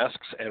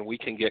masks, and we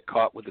can get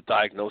caught with the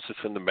diagnosis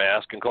in the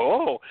mask and go,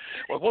 oh,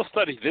 well, we'll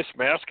study this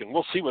mask, and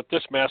we'll see what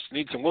this mask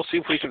needs, and we'll see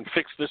if we can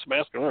fix this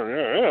mask.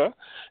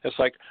 It's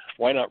like,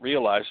 why not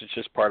realize it's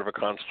just part of a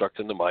construct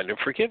in the mind and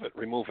forgive it,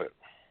 remove it?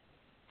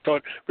 So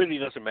it really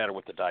doesn't matter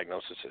what the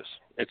diagnosis is.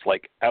 It's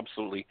like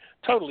absolutely,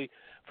 totally,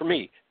 for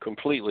me,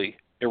 completely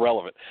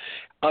irrelevant.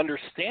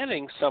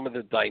 Understanding some of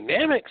the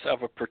dynamics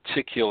of a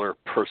particular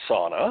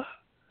persona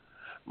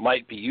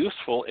might be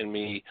useful in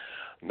me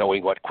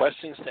knowing what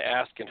questions to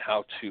ask and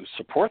how to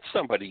support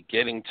somebody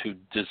getting to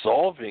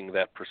dissolving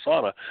that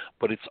persona,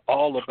 but it's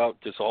all about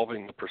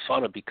dissolving the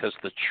persona because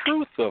the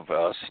truth of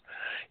us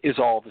is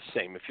all the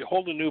same. If you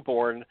hold a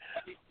newborn,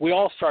 we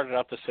all started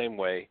out the same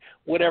way.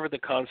 Whatever the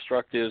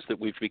construct is that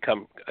we've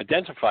become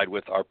identified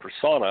with, our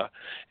persona,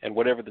 and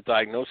whatever the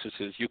diagnosis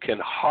is, you can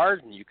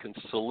harden, you can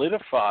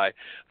solidify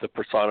the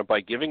persona by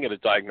giving it a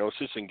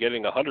diagnosis and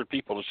getting 100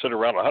 people to sit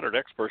around, 100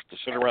 experts to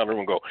sit around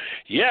and go,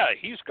 yeah,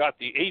 he's got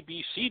the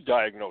ABC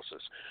diagnosis.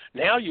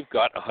 Now you've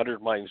got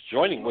 100 minds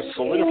joining with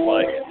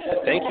solidifying it.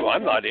 Thank you.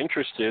 I'm not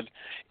interested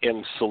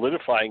in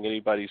solidifying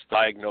anybody's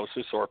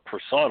diagnosis or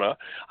persona.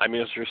 I'm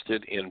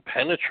interested in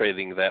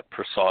penetrating that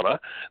persona,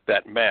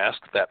 that mask,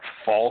 that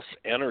false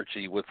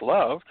energy with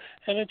love,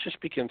 and it just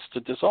begins to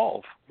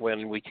dissolve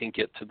when we can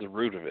get to the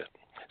root of it.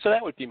 So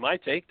that would be my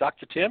take.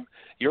 Dr. Tim,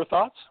 your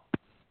thoughts?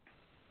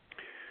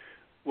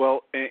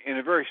 Well, in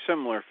a very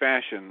similar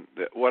fashion,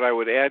 what I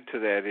would add to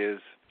that is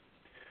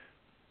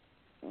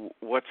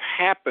what's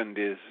happened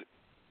is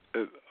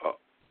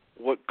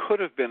what could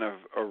have been a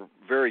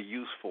very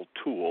useful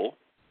tool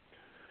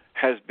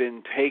has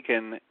been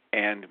taken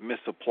and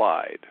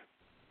misapplied.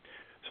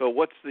 So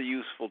what's the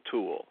useful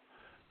tool?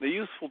 The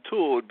useful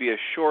tool would be a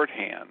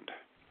shorthand,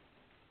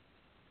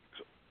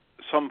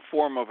 some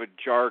form of a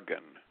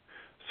jargon,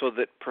 so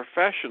that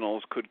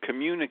professionals could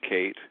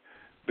communicate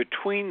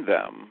between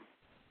them,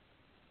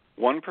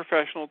 one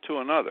professional to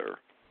another,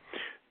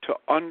 to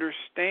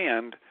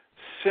understand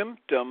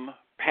symptom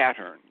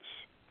patterns,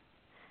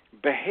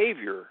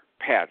 behavior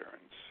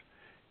patterns,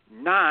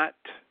 not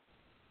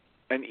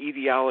an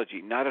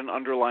etiology, not an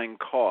underlying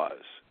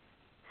cause.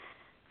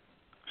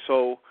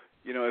 So,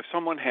 you know, if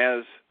someone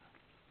has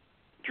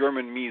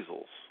German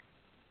measles,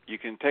 you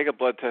can take a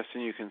blood test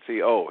and you can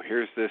see, oh,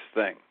 here's this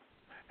thing.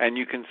 And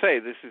you can say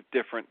this is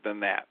different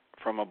than that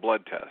from a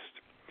blood test.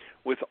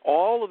 With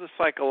all of the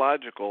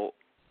psychological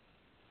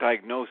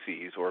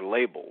diagnoses or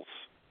labels,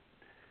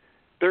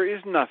 there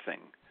is nothing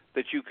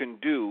that you can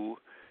do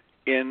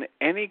in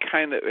any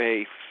kind of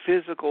a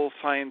physical,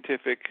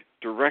 scientific,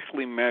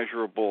 directly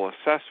measurable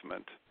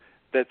assessment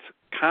that's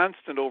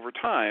constant over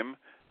time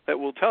that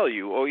will tell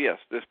you, oh, yes,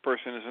 this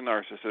person is a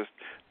narcissist,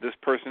 this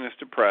person is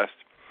depressed,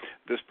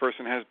 this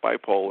person has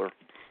bipolar,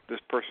 this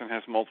person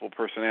has multiple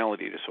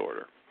personality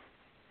disorder.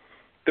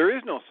 There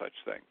is no such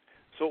thing.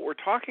 So what we're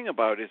talking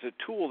about is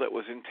a tool that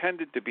was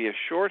intended to be a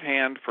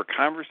shorthand for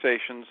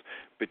conversations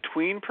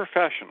between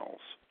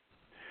professionals,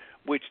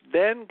 which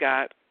then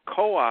got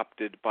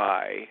co-opted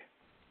by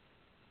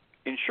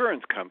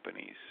insurance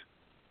companies,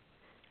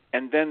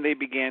 and then they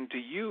began to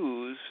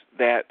use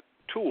that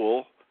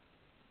tool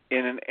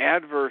in an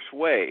adverse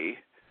way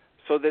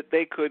so that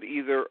they could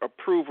either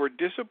approve or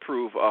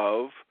disapprove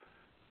of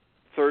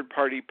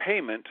third-party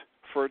payment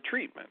for a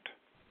treatment.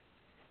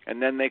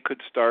 And then they could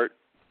start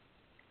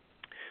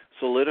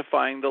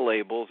solidifying the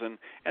labels,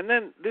 and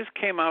then this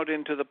came out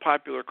into the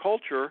popular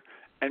culture,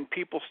 and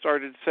people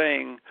started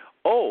saying,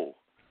 oh,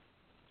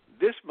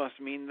 this must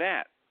mean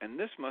that, and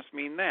this must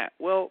mean that.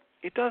 Well,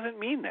 it doesn't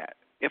mean that.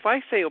 If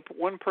I say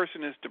one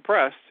person is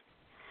depressed,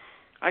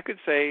 I could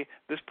say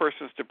this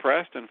person's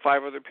depressed and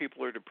 5 other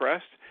people are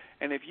depressed.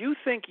 And if you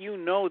think you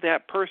know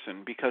that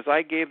person because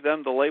I gave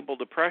them the label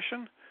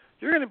depression,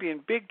 you're going to be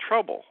in big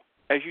trouble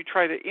as you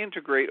try to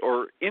integrate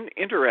or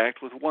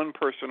interact with one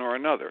person or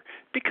another,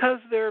 because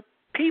they're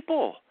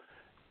people.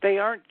 They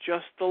aren't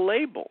just the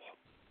label.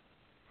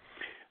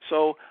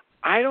 So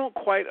I don't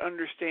quite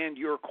understand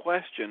your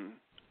question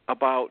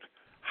about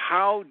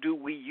how do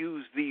we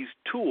use these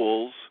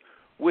tools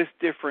with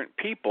different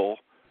people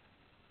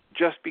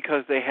just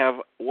because they have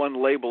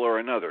one label or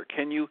another.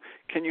 Can you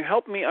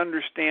help me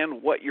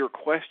understand what your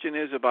question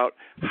is about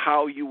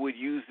how you would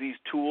use these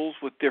tools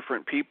with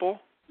different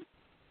people?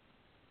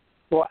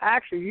 Well,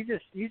 actually,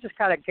 you just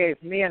kind of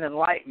gave me an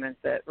enlightenment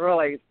that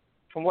really,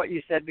 from what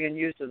you said, being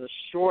used as a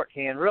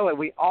shorthand, really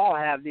we all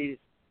have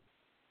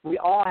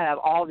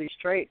all these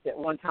traits at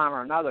one time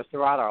or another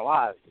throughout our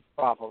lives,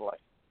 probably.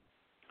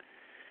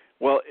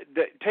 Well,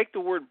 take the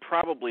word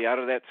probably out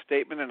of that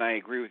statement, and I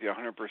agree with you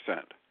 100%.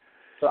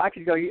 So I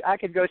could go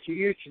to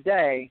you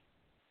today,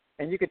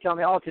 and you could tell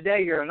me, oh,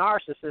 today you're a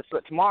narcissist,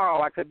 but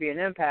tomorrow I could be an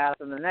empath,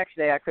 and the next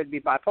day I could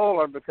be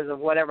bipolar because of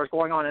whatever's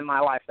going on in my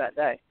life that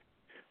day.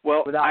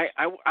 Well,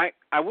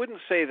 I wouldn't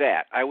say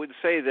that. I would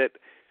say that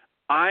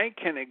I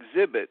can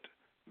exhibit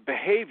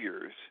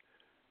behaviors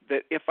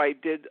that if I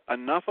did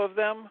enough of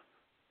them,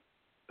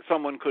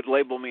 someone could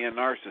label me a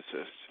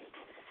narcissist.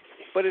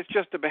 But it's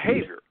just a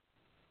behavior.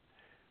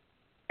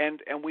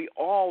 And we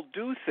all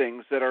do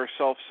things that are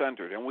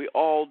self-centered, and we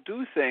all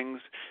do things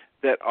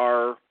that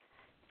are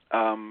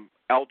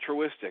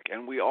altruistic,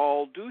 and we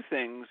all do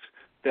things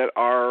that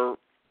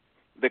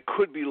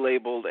could be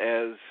labeled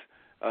as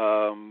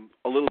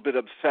a little bit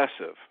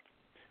obsessive.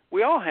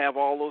 We all have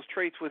all those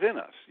traits within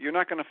us. You're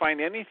not going to find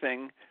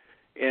anything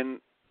in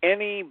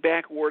any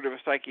back ward of a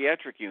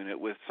psychiatric unit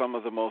with some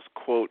of the most,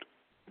 quote,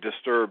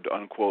 disturbed,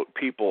 unquote,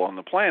 people on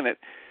the planet.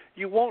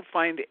 You won't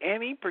find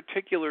any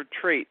particular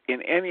trait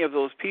in any of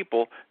those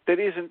people that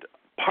isn't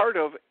part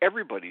of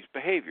everybody's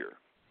behavior.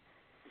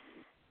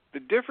 The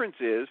difference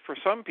is, for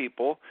some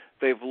people,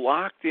 they've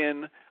locked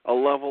in a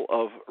level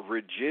of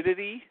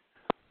rigidity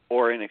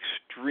or an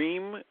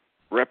extreme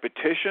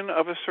repetition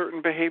of a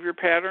certain behavior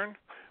pattern,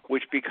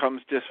 which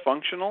becomes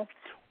dysfunctional,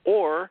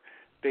 or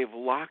they've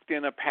locked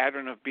in a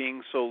pattern of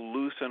being so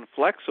loose and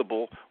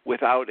flexible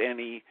without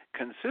any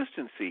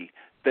consistency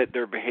that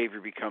their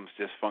behavior becomes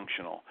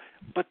dysfunctional.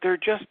 But they're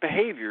just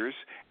behaviors,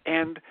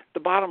 and the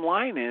bottom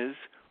line is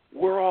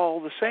we're all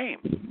the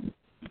same.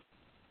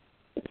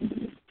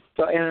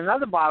 So, and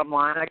another bottom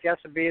line, I guess,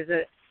 would be is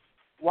that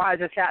why is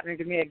this happening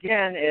to me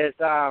again is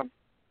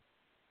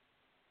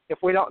if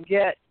we don't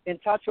get in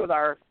touch with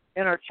our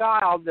inner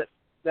child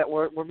that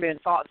we're being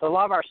taught to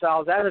love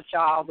ourselves as a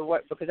child,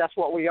 because that's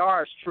what we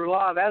are, is true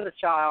love as a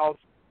child,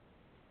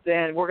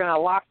 then we're going to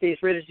lock these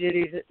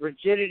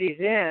rigidities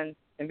in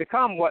and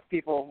become what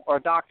people or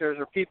doctors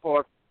or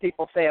people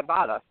say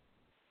about us,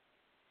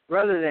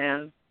 rather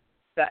than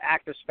the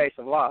active space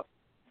of love.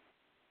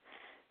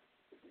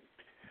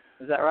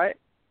 Is that right?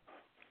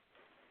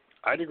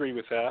 I'd agree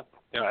with that.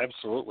 Yeah,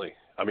 absolutely.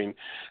 I mean,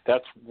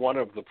 that's one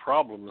of the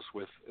problems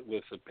with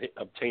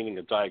obtaining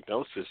a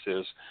diagnosis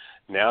is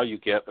now you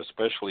get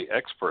especially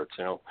experts.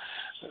 You know,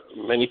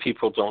 many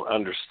people don't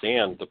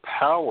understand the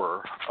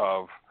power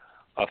of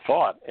a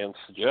thought and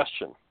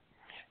suggestion.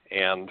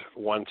 And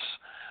once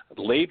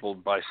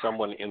labeled by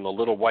someone in the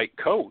little white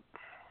coat,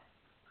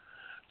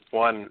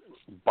 one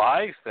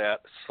buys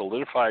that,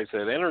 solidifies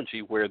that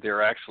energy where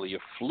they're actually a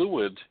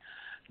fluid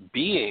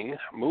being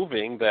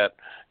moving that,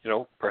 you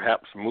know,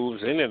 perhaps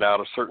moves in and out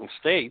of certain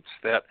states,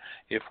 that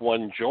if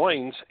one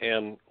joins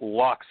and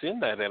locks in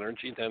that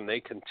energy, then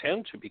they can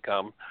tend to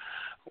become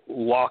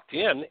locked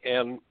in,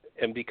 and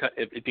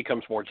it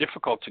becomes more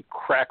difficult to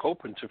crack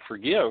open to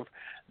forgive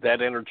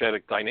that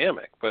energetic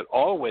dynamic. But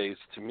always,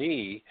 to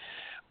me,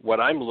 what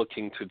I'm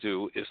looking to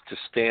do is to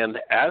stand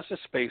as a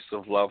space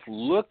of love,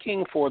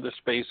 looking for the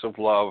space of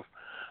love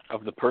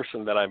of the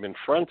person that I'm in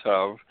front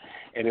of,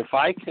 and if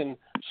I can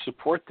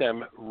support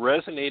them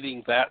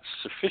resonating that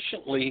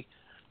sufficiently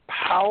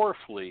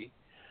powerfully,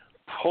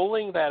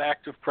 pulling that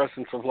active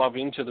presence of love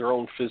into their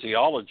own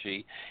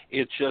physiology,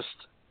 it just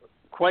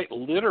quite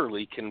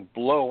literally can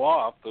blow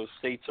off those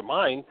states of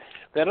mind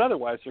that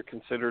otherwise are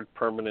considered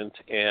permanent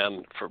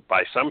and,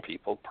 by some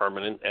people,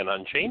 permanent and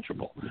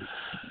unchangeable.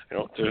 You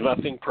know, there's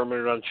nothing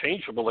permanent or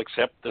unchangeable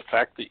except the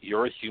fact that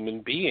you're a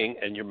human being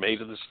and you're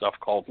made of this stuff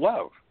called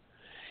love.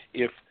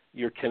 If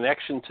your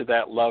connection to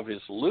that love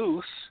is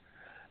loose,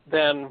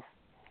 then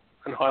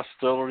an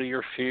hostility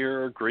or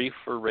fear or grief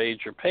or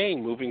rage or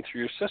pain moving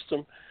through your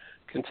system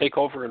can take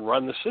over and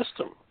run the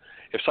system.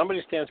 If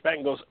somebody stands back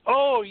and goes,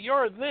 oh,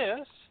 you're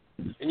this,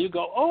 and you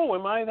go, oh,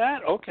 am I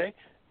that? Okay.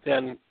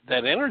 Then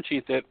that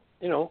energy that,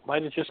 you know,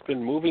 might have just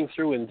been moving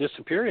through and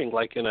disappearing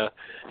like in a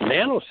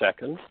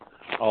nanosecond,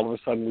 all of a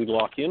sudden we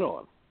lock in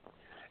on.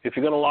 If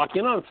you're going to lock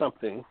in on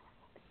something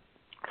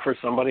for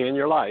somebody in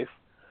your life,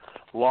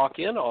 lock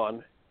in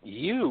on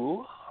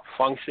you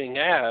functioning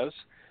as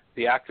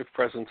the active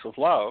presence of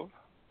love,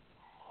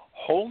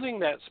 holding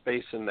that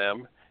space in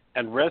them,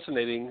 and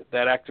resonating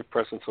that active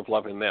presence of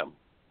love in them.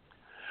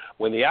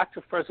 When the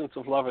active presence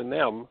of love in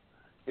them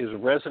is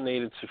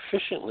resonated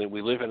sufficiently,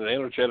 we live in an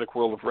energetic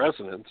world of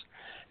resonance,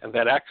 and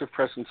that active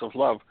presence of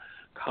love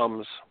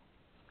comes,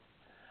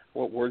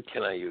 what word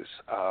can I use?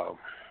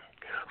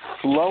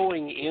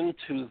 Flowing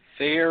into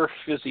their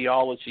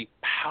physiology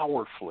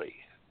powerfully.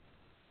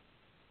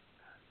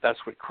 That's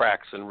what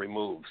cracks and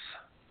removes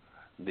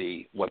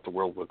what the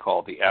world would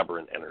call the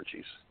aberrant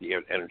energies, the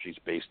energies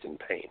based in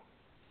pain.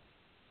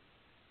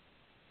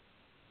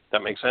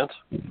 That make sense?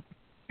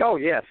 Oh,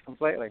 yes,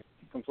 completely.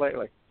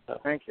 Oh.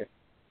 Thank you.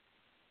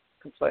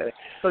 Completely.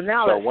 So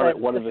now,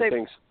 one of the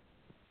things.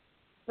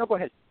 No, go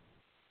ahead.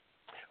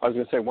 I was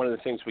going to say one of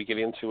the things we get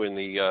into in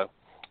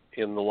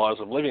the Laws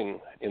of Living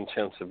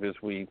intensive is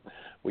we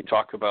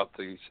talk about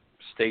these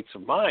states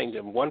of mind,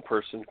 and one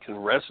person can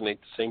resonate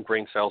the same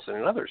brain cells in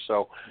another.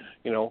 So,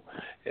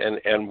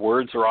 and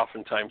words are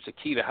oftentimes the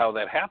key to how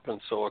that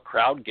happens. So a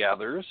crowd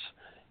gathers,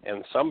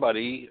 and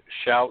somebody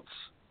shouts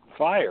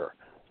fire.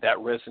 That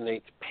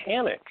resonates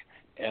panic,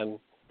 and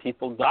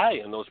people die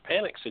in those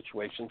panic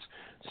situations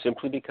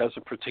simply because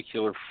a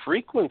particular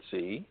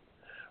frequency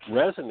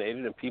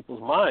resonated in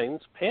people's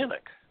minds,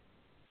 panic.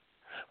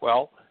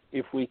 Well,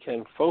 if we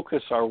can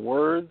focus our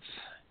words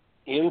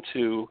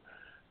into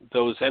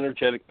those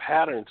energetic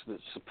patterns that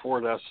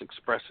support us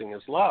expressing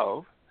as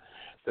love,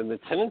 then the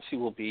tendency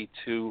will be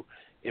to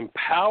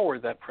empower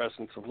that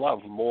presence of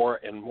love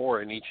more and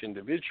more in each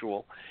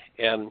individual.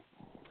 And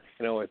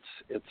there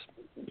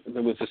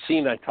was a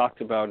scene I talked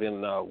about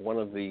in one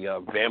of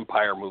the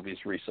vampire movies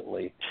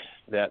recently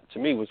that to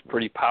me was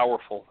pretty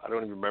powerful. I don't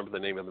even remember the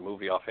name of the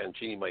movie offhand.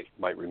 Jeanie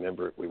might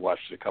remember it. We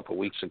watched it a couple of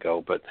weeks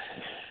ago. But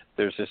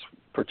there's this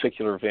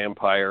particular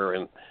vampire,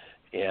 and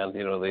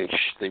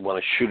they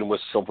want to shoot him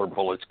with silver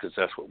bullets because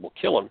that's what will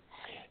kill him.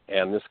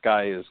 And this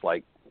guy is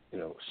like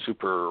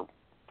super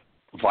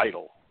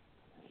vital.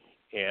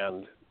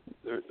 And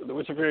there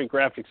was a very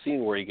graphic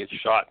scene where he gets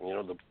shot,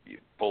 and the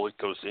bullet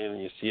goes in,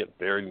 and you see it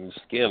buried in the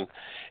skin,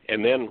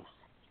 and then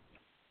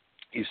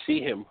you see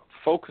him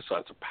focus on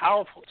it. It's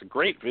powerful. It's a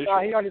great visual.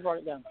 He already brought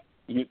it down.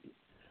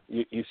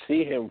 You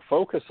see him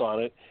focus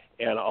on it,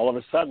 and all of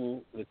a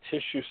sudden the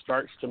tissue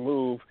starts to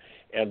move,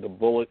 and the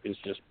bullet is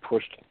just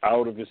pushed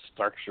out of his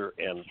structure,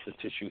 and the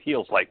tissue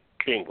heals like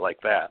ping, like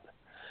that.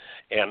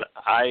 And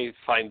I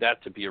find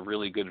that to be a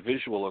really good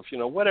visual of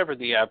whatever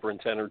the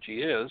aberrant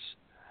energy is.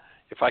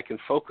 If I can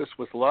focus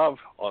with love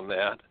on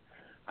that,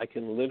 I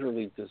can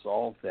literally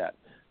dissolve that,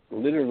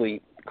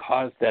 literally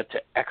cause that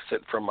to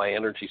exit from my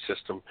energy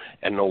system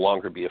and no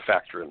longer be a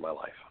factor in my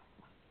life.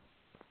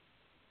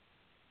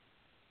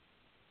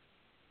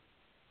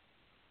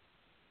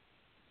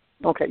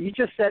 Okay, you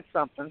just said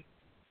something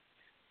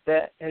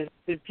that has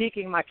been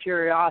piquing my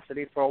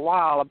curiosity for a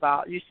while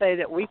about, you say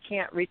that we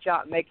can't reach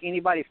out and make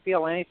anybody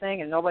feel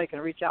anything, and nobody can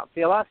reach out and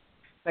feel us.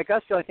 Make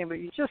us feel anything, but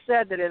you just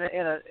said that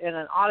in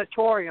an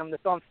auditorium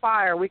that's on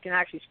fire, we can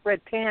actually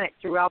spread panic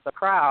throughout the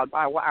crowd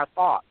by our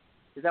thoughts.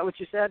 Is that what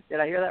you said?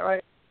 Did I hear that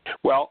right?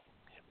 Well,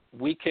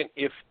 we can,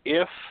 if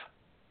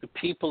the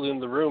people in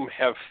the room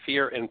have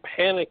fear and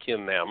panic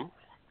in them,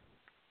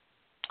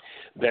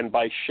 then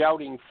by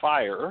shouting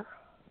fire,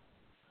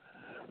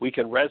 we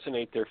can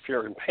resonate their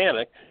fear and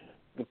panic.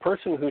 The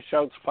person who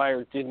shouts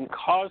fire didn't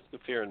cause the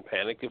fear and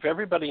panic. If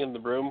everybody in the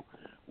room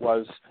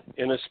was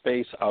in a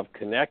space of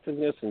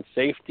connectedness and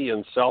safety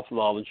and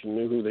self-knowledge and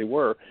knew who they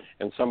were,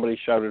 and somebody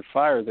shouted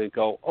fire, they'd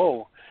go,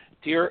 oh,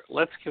 dear,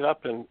 let's get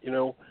up and,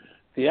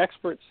 the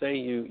experts say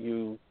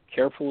you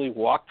carefully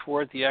walk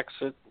toward the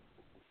exit,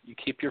 you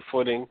keep your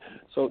footing.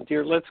 So,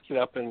 dear, let's get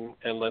up and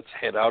let's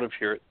head out of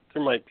here.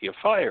 There might be a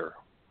fire.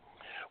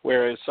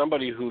 Whereas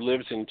somebody who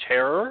lives in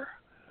terror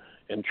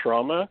and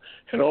trauma,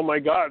 and oh my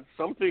God,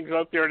 something's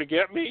out there to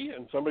get me,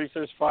 and somebody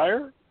says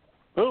fire,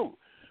 boom.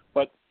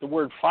 But the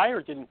word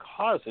fire didn't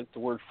cause it. The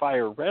word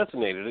fire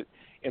resonated it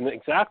in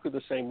exactly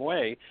the same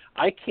way.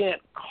 I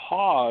can't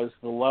cause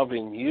the love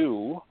in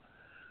you.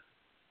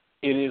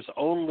 It is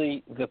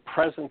only the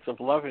presence of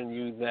love in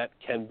you that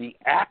can be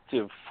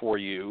active for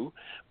you.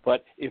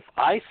 But if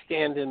I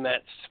stand in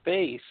that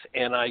space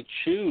and I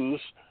choose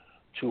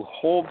to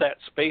hold that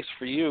space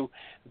for you,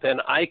 then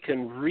I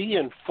can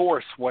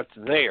reinforce what's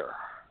there.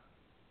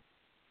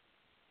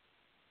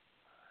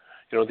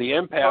 The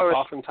empath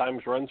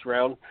oftentimes runs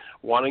around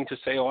wanting to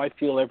say, oh, I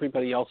feel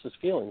everybody else's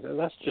feelings. And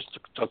that's just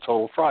a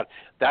total fraud.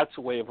 That's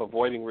a way of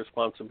avoiding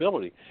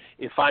responsibility.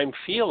 If I'm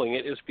feeling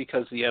it, it's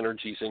because the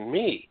energy's in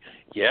me.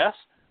 Yes,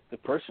 the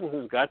person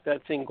who's got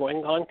that thing going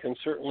on can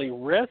certainly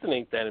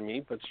resonate that in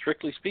me, but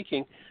strictly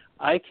speaking,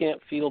 I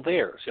can't feel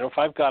theirs. If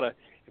I've got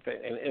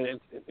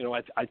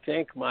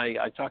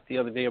I talked the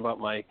other day about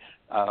my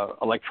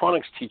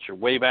electronics teacher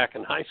way back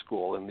in high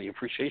school and the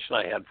appreciation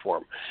I had for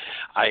him.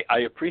 I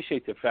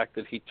appreciate the fact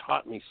that he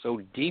taught me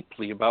so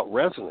deeply about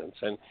resonance.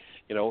 And,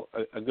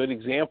 a good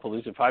example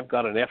is if I've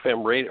got an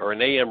FM radio or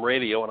an AM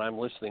radio and I'm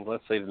listening,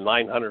 let's say to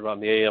 900 on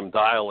the AM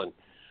dial, and,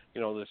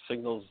 the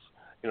signal's,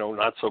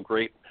 not so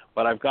great.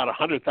 but I've got a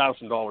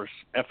 $100,000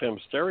 FM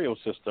stereo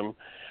system.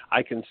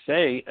 I can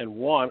say and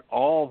want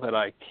all that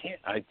I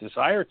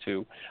desire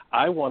to.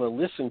 I want to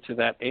listen to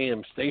that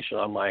AM station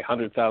on my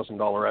 $100,000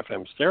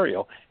 FM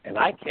stereo, and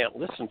I can't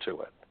listen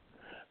to it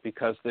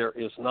because there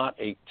is not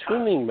a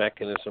tuning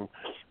mechanism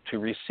to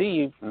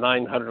receive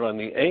 900 on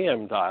the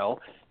AM dial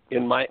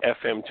in my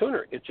FM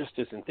tuner. It just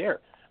isn't there.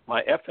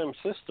 My FM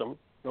system,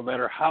 no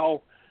matter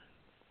how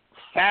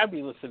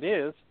fabulous it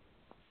is,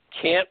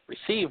 can't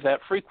receive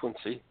that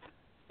frequency.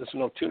 There's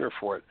no tuner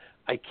for it.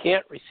 I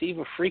can't receive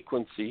a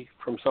frequency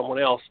from someone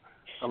else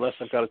unless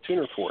I've got a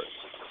tuner for it.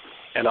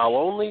 And I'll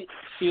only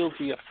feel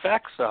the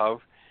effects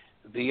of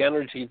the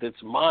energy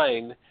that's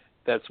mine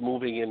that's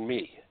moving in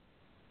me.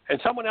 And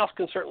someone else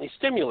can certainly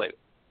stimulate it,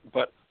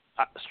 but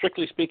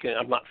strictly speaking,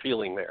 I'm not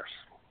feeling theirs.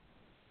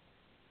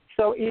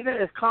 So even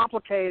as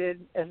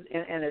complicated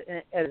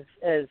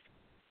as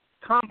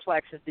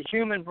complex as the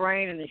human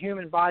brain and the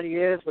human body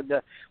is, with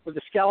the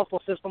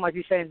skeletal system, like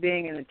you say,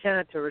 being an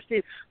antenna to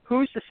receive,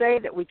 who's to say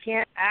that we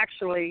can't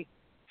actually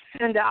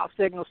send out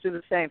signals to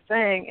the same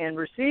thing and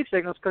receive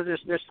signals? Because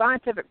there's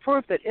scientific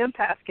proof that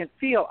empaths can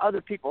feel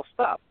other people's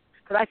stuff.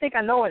 Because I think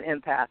I know an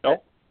empath.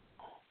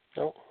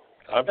 No.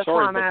 I'm That's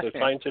sorry, why I'm but asking. the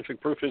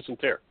scientific proof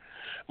isn't there.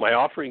 My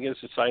offering is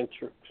the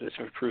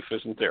scientific proof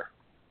isn't there.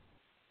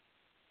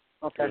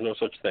 Okay. There's no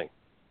such thing.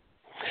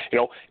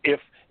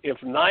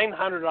 If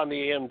 900 on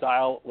the AM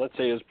dial, let's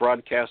say, is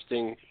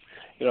broadcasting,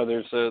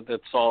 there's that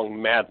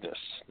song Madness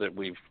that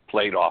we've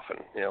played often.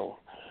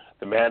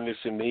 The madness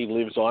in me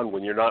lives on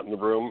when you're not in the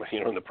room.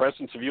 In the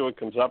presence of you it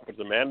comes up, but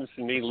the madness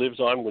in me lives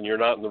on when you're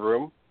not in the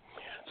room.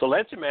 So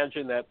let's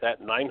imagine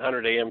that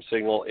 900 AM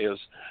signal is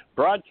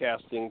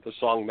broadcasting the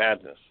song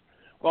Madness.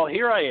 Well,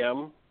 here I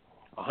am,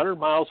 100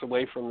 miles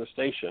away from the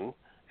station,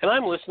 and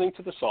I'm listening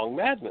to the song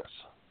Madness.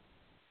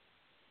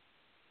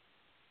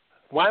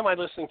 Why am I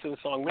listening to the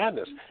song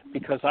Madness?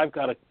 Because I've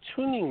got a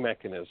tuning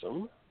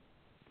mechanism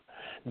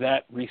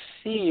that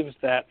receives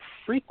that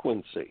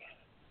frequency.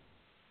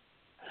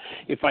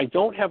 If I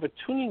don't have a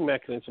tuning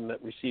mechanism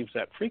that receives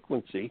that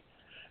frequency,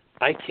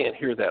 I can't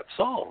hear that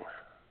song.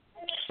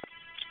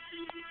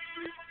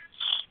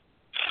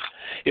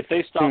 If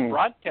they stop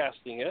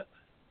broadcasting it,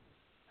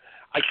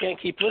 I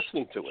can't keep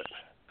listening to it.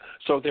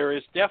 So there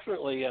is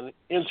definitely an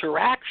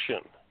interaction,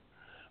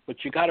 but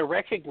you got to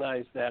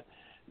recognize that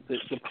the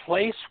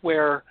place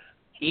where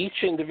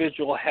each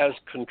individual has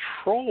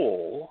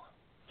control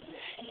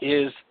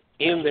is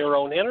in their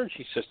own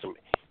energy system.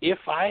 If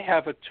I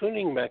have a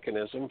tuning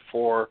mechanism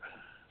for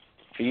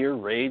fear,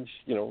 rage,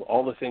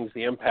 all the things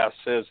the empath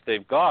says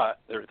they've got,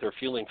 they're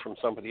feeling from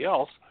somebody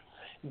else,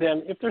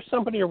 then if there's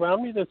somebody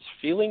around me that's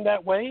feeling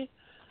that way,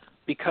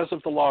 because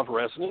of the law of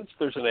resonance,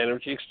 there's an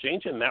energy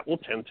exchange, and that will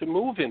tend to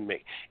move in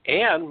me.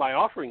 And my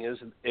offering is,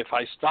 if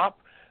I stop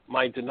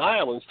my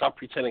denial and stop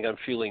pretending I'm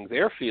feeling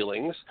their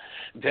feelings,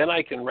 then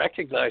I can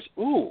recognize,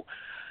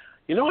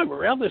 I'm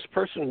around this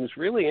person who's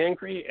really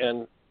angry,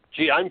 and,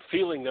 I'm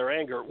feeling their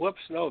anger. Whoops,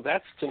 no,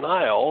 that's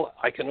denial.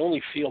 I can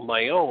only feel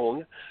my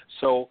own.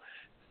 So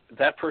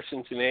that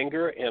person's in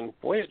anger, and,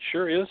 boy, it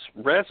sure is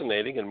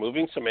resonating and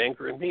moving some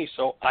anger in me.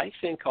 So I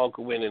think I'll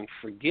go in and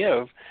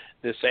forgive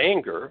this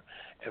anger,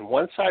 and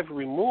once I've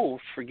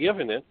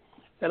forgiven it,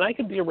 then I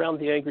can be around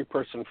the angry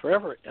person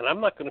forever, and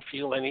I'm not going to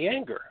feel any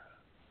anger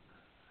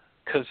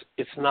because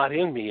it's not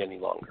in me any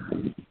longer.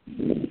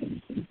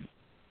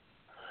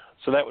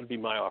 So that would be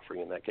my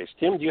offering in that case.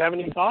 Tim, do you have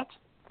any thoughts?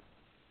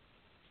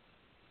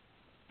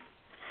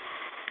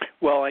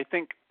 Well, I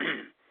think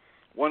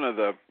one of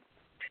the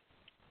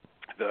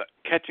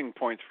catching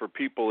points for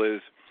people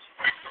is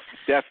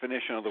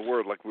definition of the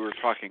word, like we were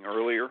talking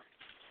earlier.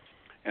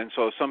 And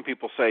so some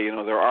people say,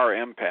 there are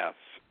empaths,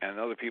 and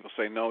other people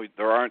say, no,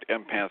 there aren't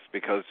empaths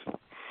because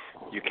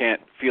you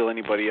can't feel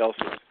anybody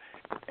else's.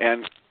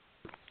 And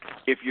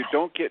if you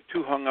don't get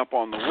too hung up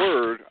on the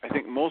word, I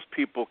think most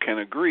people can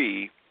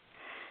agree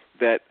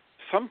that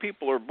some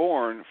people are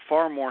born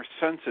far more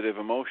sensitive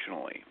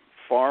emotionally,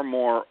 far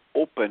more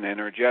open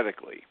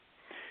energetically.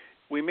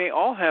 We may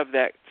all have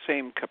that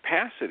same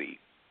capacity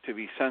to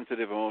be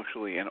sensitive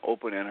emotionally and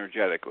open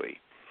energetically,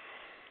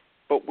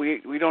 but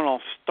we don't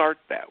all start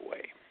that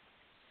way.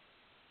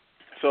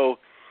 So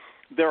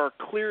there are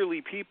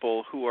clearly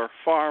people who are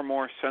far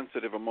more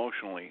sensitive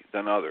emotionally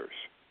than others.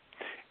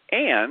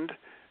 And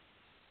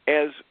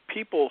as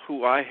people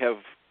who I have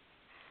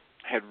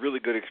had really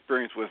good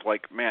experience with,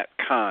 like Matt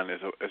Kahn as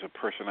a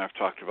person I've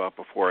talked about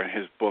before in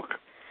his book,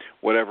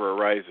 Whatever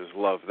Arises,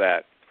 Love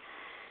That.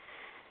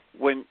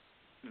 When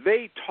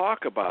they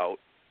talk about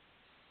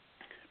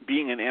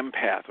being an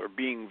empath or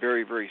being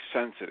very, very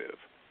sensitive,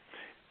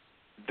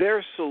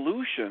 their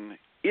solution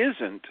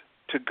isn't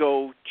to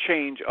go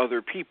change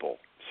other people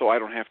so I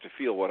don't have to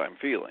feel what I'm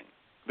feeling.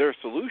 Their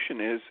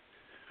solution is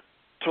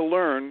to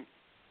learn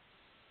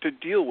to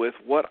deal with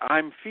what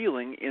I'm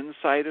feeling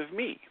inside of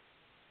me.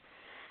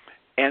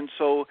 And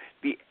so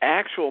the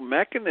actual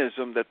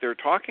mechanism that they're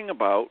talking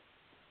about,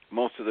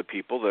 most of the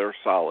people that are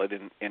solid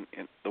in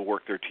the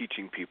work they're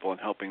teaching people and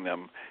helping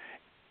them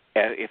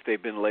if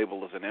they've been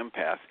labeled as an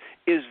empath,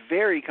 is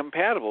very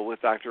compatible with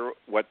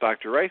what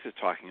Dr. Ryce is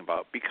talking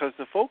about, because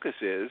the focus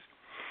is,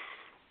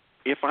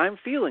 if I'm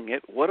feeling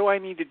it, what do I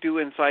need to do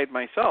inside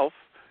myself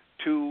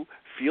to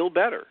feel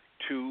better,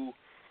 to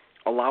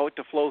allow it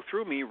to flow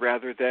through me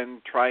rather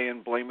than try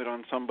and blame it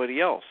on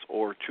somebody else,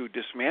 or to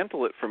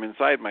dismantle it from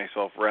inside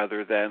myself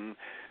rather than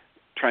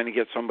trying to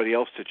get somebody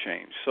else to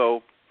change.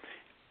 So,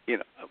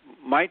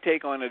 my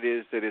take on it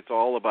is that it's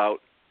all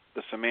about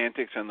the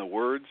semantics and the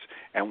words,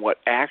 and what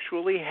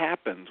actually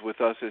happens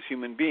with us as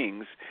human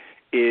beings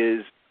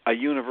is a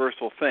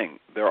universal thing.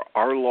 There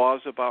are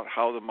laws about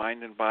how the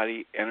mind and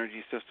body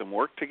energy system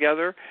work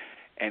together,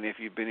 and if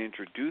you've been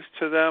introduced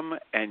to them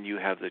and you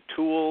have the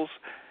tools,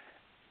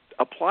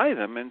 apply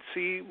them and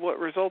see what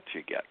results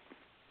you get.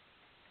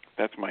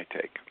 That's my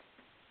take.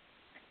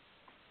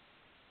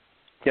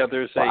 Yeah,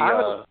 there's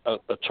a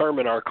term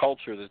in our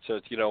culture that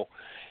says,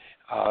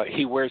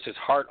 he wears his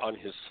heart on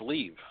his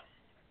sleeve.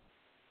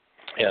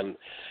 And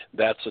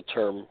that's a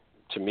term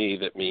to me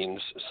that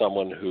means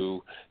someone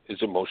who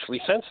is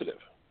emotionally sensitive.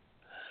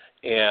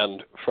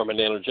 And from an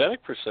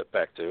energetic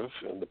perspective,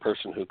 the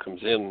person who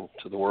comes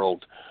into the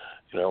world,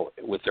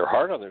 with their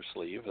heart on their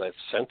sleeve, that's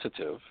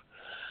sensitive,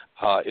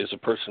 is a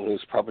person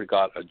who's probably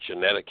got a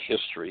genetic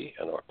history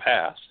and or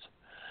past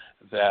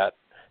that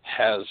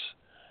has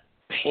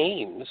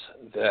pains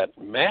that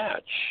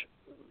match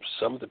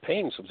some of the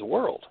pains of the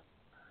world.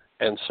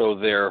 And so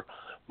they're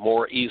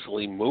more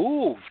easily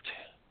moved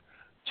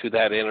to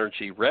that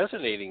energy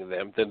resonating in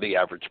them than the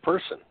average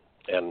person.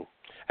 And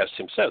as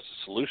Tim says,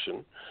 the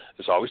solution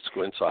is always to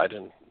go inside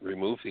and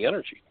remove the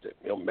energy,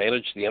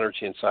 manage the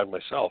energy inside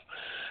myself,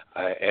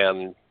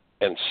 and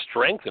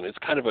strengthen. It's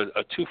kind of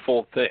a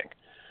twofold thing.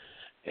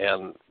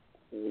 And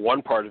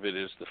one part of it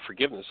is the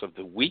forgiveness of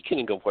the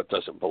weakening of what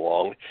doesn't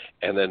belong,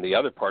 and then the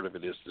other part of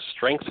it is the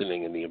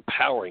strengthening and the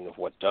empowering of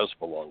what does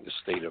belong, the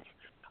state of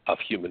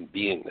human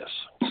beingness,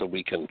 so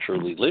we can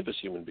truly live as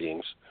human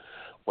beings,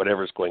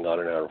 whatever's going on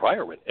in our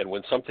environment. And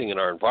when something in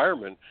our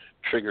environment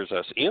triggers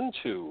us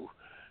into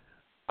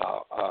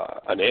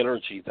an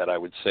energy that I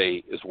would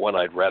say is one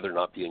I'd rather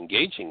not be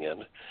engaging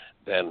in,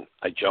 then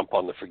I jump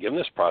on the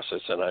forgiveness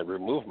process and I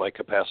remove my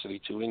capacity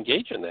to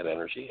engage in that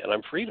energy, and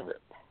I'm freed of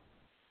it.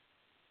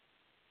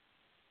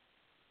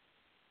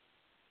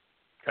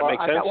 That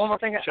makes sense? I got one more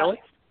thing. Shelley?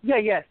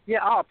 Yeah.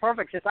 Oh,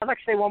 perfect. I'd like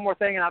to say one more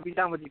thing, and I'll be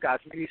done with you guys.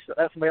 Maybe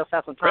somebody else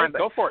has some time.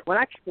 Great, go for it.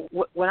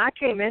 When I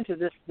came into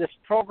this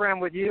program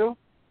with you,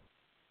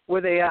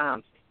 with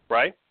a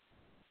right,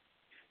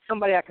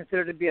 somebody I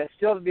consider to be a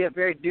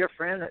very dear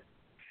friend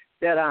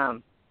that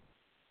Are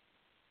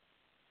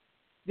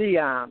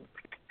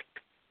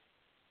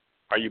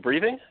you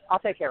breathing? I'll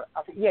take care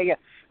of it. Yeah,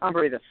 I'm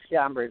breathing.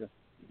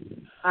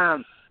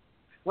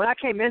 When I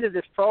came into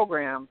this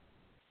program,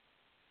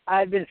 I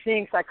had been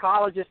seeing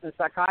psychologists and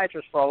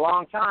psychiatrists for a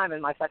long time,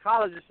 and my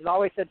psychologist has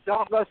always said,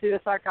 don't go see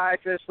the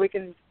psychiatrist. We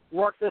can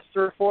work this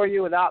through for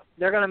you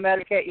they're going to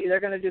medicate you. They're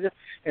going to do this.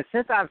 And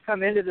since I've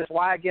come into this,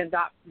 why is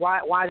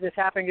this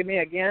happening to me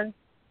again?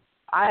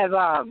 I've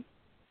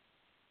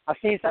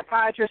seen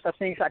psychiatrists, I've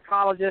seen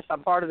psychologists,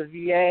 I'm part of the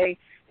VA,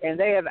 and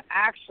they have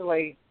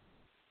actually,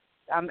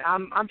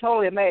 I'm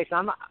totally amazed.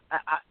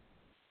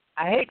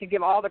 I hate to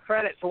give all the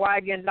credit to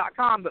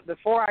whyagain.com, but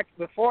before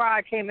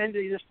I came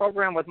into this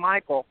program with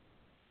Michael,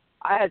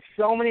 I had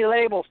so many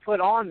labels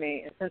put on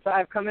me, and since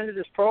I've come into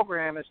this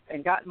program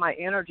and gotten my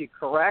energy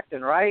correct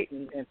and right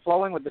and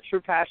flowing with the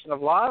true passion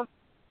of love,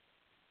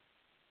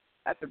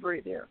 I have to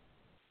breathe here.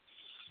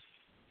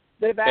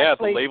 The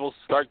labels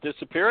start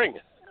disappearing.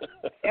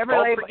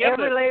 Every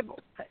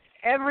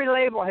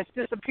label has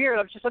disappeared.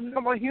 I'm just a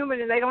normal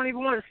human, and they don't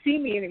even want to see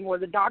me anymore.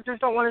 The doctors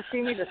don't want to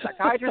see me. The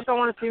psychiatrists don't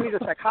want to see me. The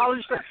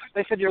psychologists,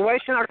 they said, you're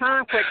wasting our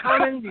time. Quit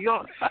coming. You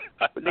don't.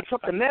 They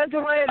took the meds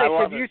away. They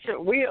said you should.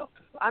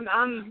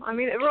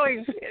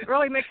 It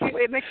really makes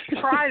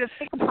you cry to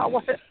think about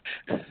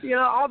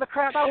all the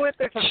crap I went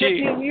through for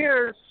 15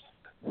 years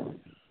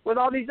with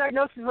all these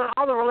diagnoses and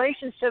all the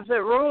relationships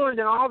that ruined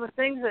and all the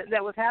things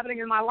that was happening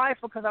in my life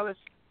because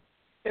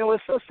it was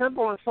so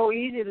simple and so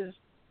easy to.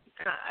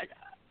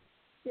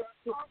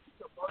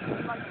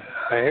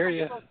 I hear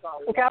you.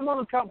 Okay, I'm on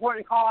an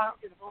important call.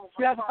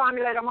 You have to find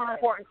me later. I'm on an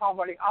important call,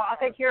 buddy. I'll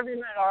take care of you in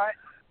a minute, all right?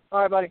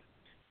 All right, buddy.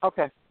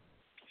 Okay.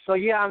 So,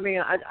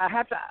 I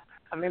have to,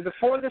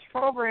 before this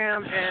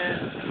program,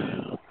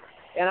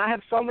 and I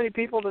have so many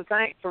people to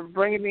thank for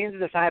bringing me into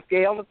this. I have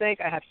Gail to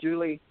thank. I have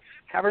Julie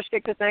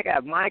Haverstick to thank. I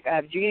have Mike. I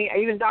have Jeanie.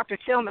 Even Dr.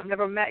 Tim. I've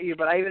never met you,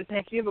 but I even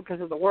thank you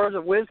because of the words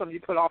of wisdom you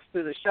put off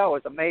through the show.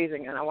 It's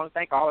amazing, and I want to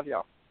thank all of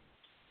y'all.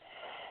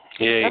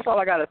 Yeah. That's all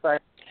I got to say.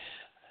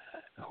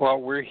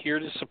 Well, we're here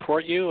to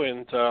support you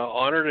and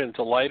honored and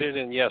delighted.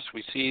 And, yes,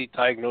 we see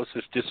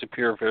diagnosis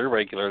disappear very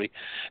regularly.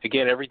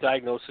 Again, every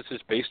diagnosis is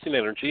based in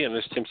energy, and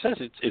as Tim says,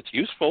 it's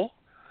useful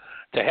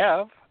to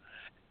have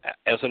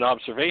as an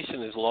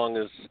observation as long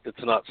as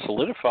it's not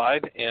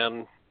solidified.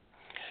 And,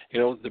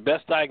 the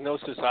best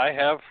diagnosis I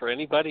have for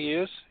anybody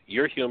is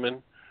you're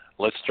human.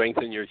 Let's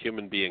strengthen your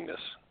human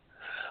beingness.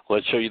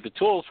 Let's show you the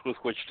tools with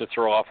which to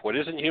throw off what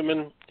isn't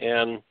human,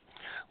 and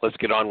let's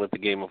get on with the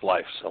game of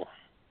life. So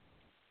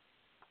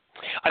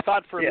I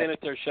thought for a minute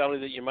there, Shelley,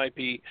 that you might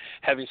be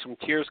having some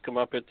tears come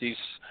up at these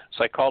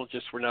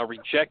psychologists were now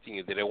rejecting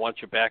you. They don't want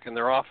you back in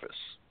their office.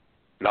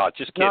 No,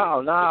 just kidding.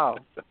 No.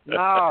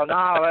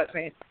 I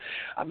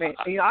mean,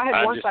 you know, I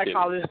had one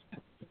psychologist.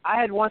 I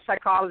had one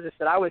psychologist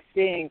that I was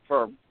seeing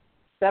for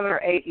 7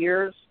 or 8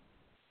 years,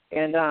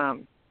 and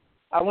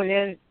I went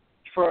in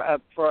for an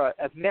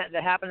event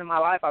that happened in my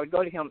life. I would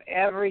go to him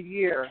every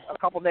year. A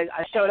couple of days,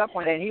 I showed up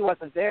one day and he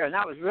wasn't there, and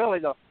that was really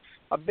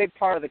a big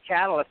part of the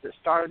catalyst that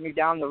started me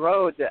down the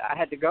road that I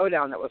had to go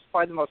down. That was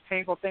probably the most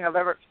painful thing I've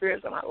ever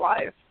experienced in my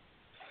life.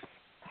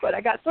 But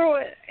I got through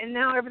it, and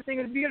now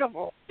everything is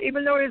beautiful.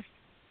 Even though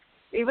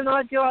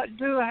I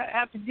do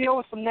have to deal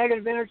with some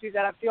negative energy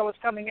that I feel is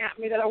coming at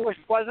me that I wish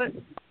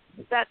wasn't,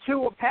 that too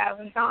will pass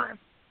in time.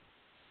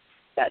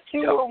 That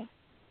too will.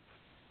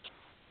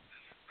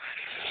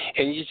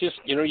 And you just,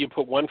 you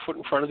put one foot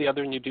in front of the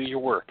other and you do your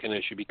work. And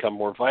as you become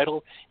more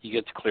vital, you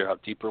get to clear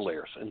out deeper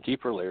layers and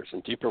deeper layers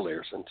and deeper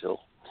layers until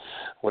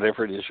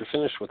whatever it is, you're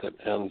finished with it.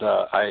 And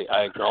I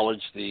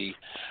acknowledge the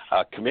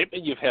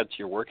commitment you've had to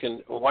your work.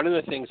 And one of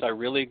the things I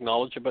really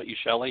acknowledge about you,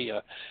 Shelley,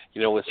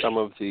 with some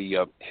of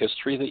the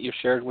history that you've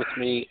shared with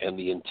me and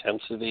the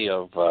intensity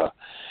of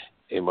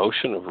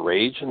emotion, of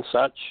rage and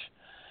such,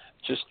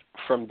 just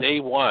from day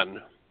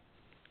one,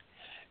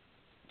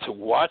 to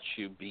watch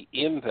you be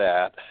in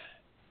that.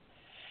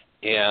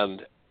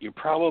 And you're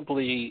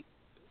probably,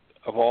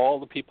 of all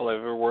the people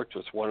I've ever worked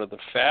with, one of the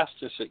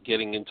fastest at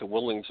getting into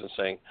willingness and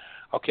saying,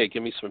 okay,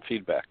 give me some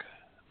feedback.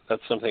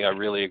 That's something I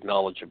really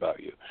acknowledge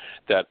about you,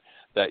 that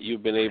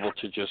you've been able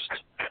to just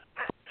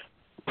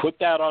put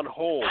that on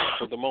hold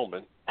for the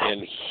moment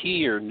and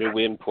hear new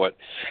input,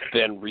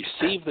 then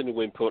receive the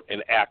new input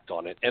and act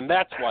on it. And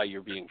that's why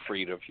you're being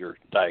freed of your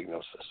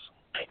diagnosis,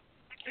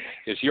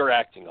 is you're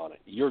acting on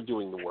it. You're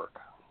doing the work.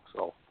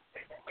 So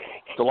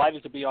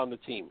delighted to be on the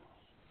team.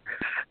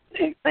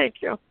 Thank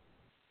you.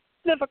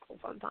 Difficult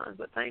sometimes,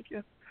 but thank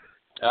you.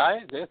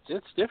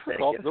 It's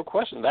difficult, no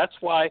question. That's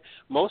why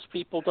most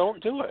people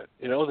don't do it.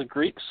 The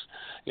Greeks,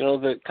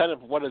 the kind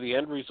of one of the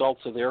end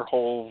results of their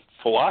whole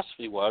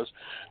philosophy was,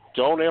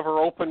 don't ever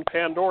open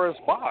Pandora's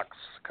box,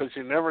 because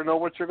you never know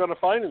what you're going to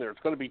find in there. It's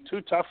going to be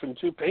too tough and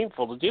too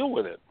painful to deal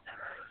with it.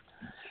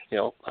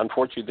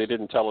 Unfortunately, they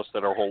didn't tell us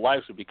that our whole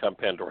lives would become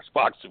Pandora's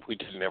box if we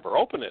didn't ever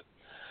open it.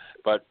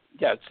 But,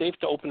 yeah, it's safe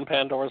to open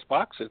Pandora's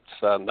box.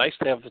 It's nice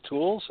to have the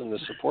tools and the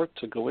support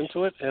to go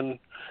into it and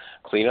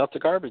clean out the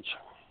garbage.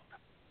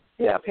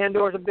 Yeah,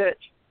 Pandora's a bitch.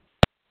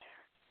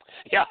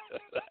 Yeah,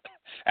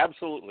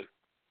 absolutely.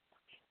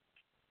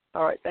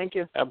 All right, thank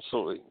you.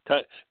 Absolutely.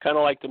 Kind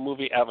of like the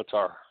movie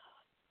Avatar.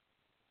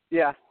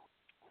 Yeah.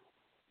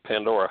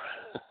 Pandora.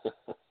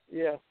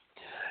 Yeah.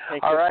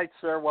 All right,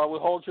 sir. Well, we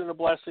hold you in a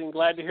blessing.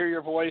 Glad to hear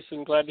your voice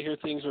and glad to hear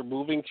things are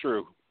moving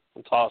through.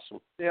 It's awesome.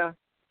 Yeah.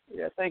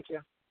 Yeah, thank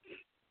you.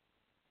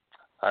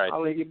 All right.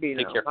 I'll leave you be now.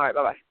 Take care. All right,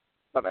 bye-bye.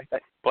 Bye-bye.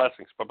 Thanks.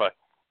 Blessings. Bye-bye.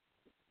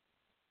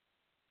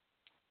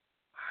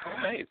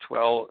 All right.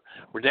 Well,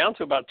 we're down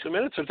to about 2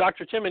 minutes. So,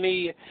 Dr. Tim,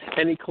 any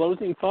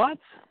closing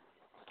thoughts?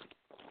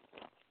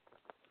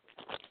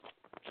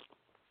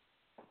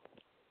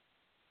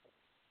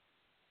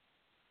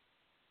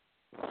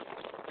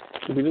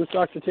 Did we lose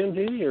Dr. Tim,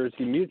 Jeanie, or is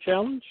he mute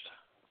challenged?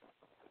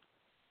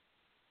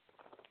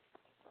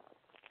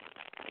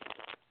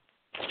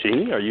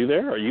 Jeanie, are you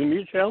there? Are you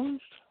mute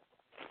challenged?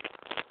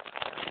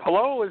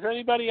 Hello, is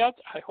anybody out?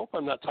 I hope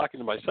I'm not talking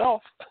to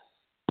myself.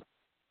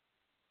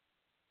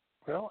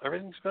 Well,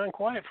 everything's gone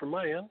quiet from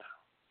my end.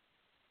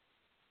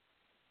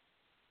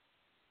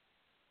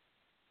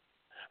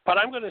 But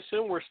I'm going to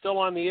assume we're still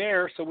on the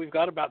air, so we've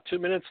got about 2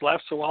 minutes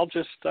left, so I'll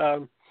just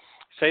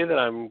say that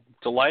I'm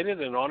delighted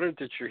and honored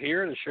that you're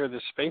here to share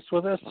this space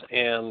with us,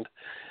 and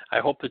I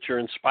hope that you're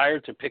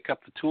inspired to pick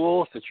up the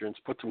tools, that you're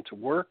put them to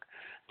work,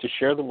 to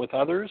share them with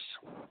others.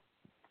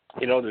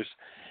 There's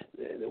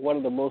one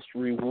of the most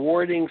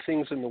rewarding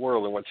things in the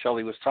world, and what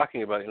Shelley was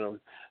talking about,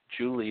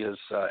 Julia's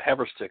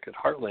Haverstick at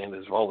Heartland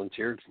has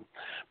volunteered and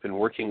been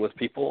working with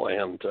people,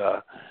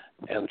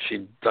 and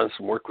she'd done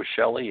some work with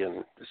Shelley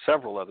and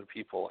several other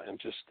people, and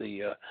just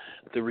the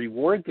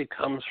reward that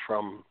comes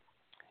from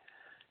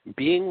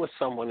being with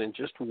someone and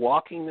just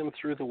walking them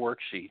through the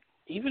worksheet,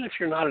 even if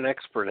you're not an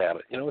expert at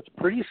it. It's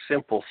pretty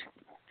simple,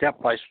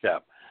 step by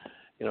step.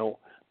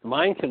 The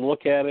mind can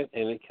look at it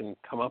and it can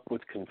come up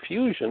with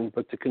confusion,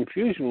 but the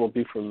confusion will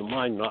be from the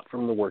mind, not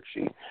from the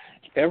worksheet.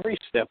 Every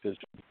step is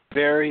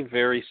very,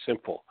 very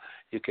simple.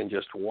 You can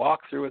just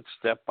walk through it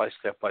step by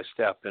step by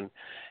step. And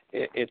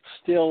it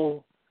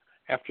still,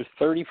 after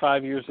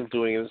 35 years of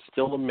doing it, it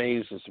still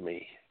amazes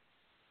me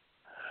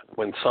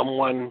when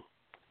someone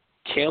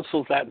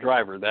cancels that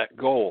driver, that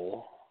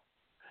goal,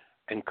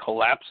 and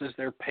collapses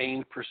their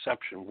pained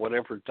perception,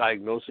 whatever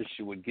diagnosis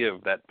you would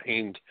give, that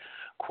pained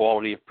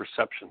quality of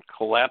perception,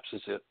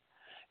 collapses it,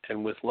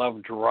 and with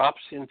love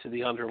drops into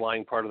the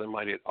underlying part of the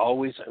mind. It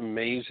always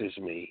amazes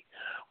me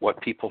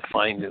what people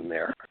find in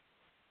there.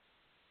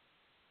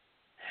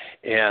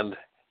 And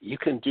you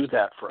can do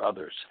that for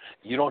others.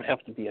 You don't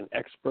have to be an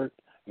expert.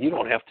 You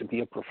don't have to be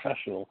a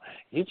professional.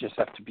 You just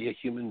have to be a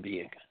human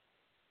being.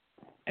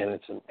 And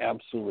it's an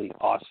absolutely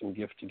awesome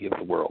gift to give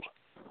the world.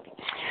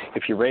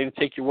 If you're ready to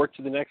take your work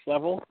to the next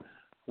level,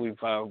 we've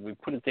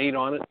put a date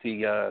on it.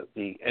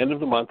 The end of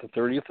the month, the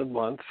 30th of the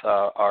month,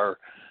 our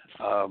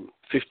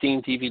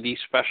 15 DVD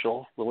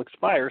special will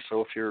expire.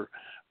 So if you're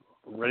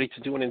ready to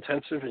do an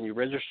intensive and you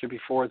register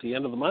before the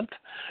end of the month,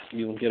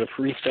 you will get a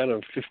free set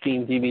of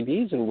 15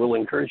 DVDs, and we'll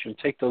encourage you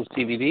to take those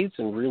DVDs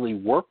and really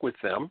work with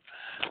them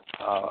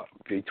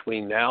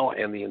between now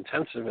and the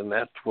intensive, and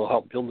that will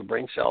help build the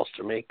brain cells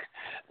to make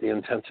the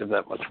intensive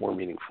that much more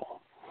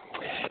meaningful.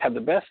 Have the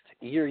best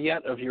year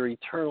yet of your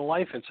eternal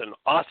life. It's an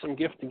awesome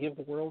gift to give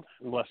the world,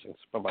 and blessings.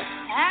 Bye-bye.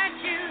 I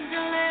choose to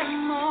live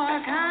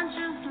more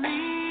consciously,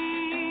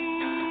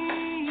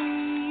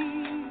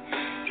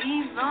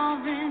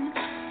 evolving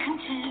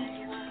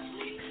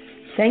continuously.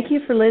 Thank you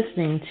for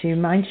listening to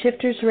Mind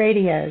Shifters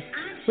Radio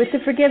with the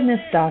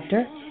Forgiveness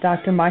Doctor,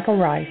 Dr. Michael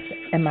Ryce,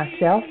 and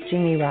myself,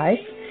 Jeanie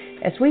Ryce,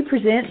 as we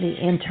present the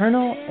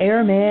internal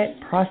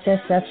Aramaic process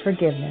of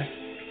forgiveness.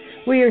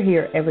 We are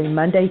here every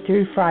Monday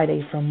through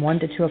Friday from 1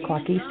 to 2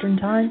 o'clock Eastern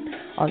Time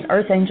on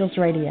Earth Angels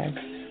Radio.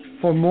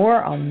 For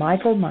more on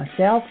Michael,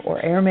 myself,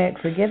 or Aramaic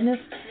forgiveness,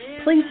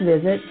 please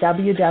visit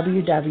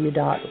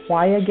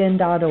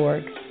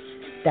www.whyagain.org.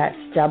 That's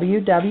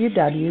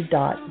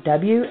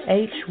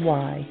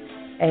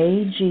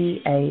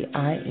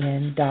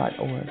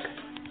www.whyagain.org.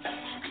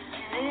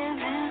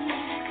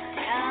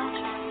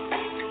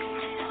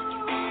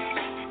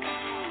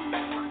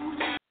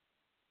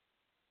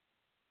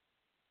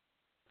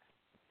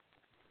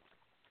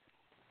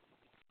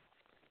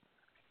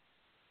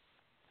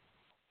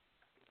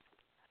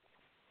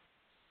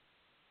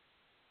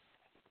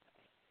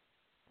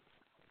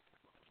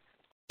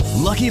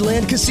 Lucky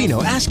Land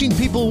Casino, asking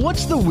people,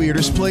 what's the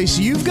weirdest place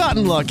you've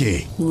gotten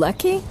lucky?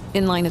 Lucky?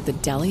 In line at the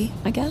deli,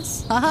 I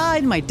guess? Aha,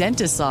 in my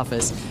dentist's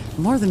office.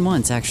 More than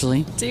once,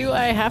 actually. Do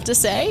I have to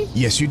say?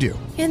 Yes, you do.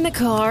 In the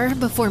car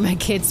before my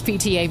kids'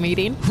 PTA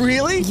meeting.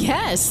 Really?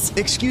 Yes.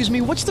 Excuse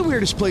me, what's the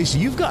weirdest place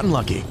you've gotten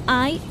lucky?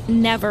 I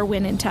never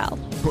win and tell.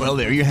 Well,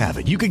 there you have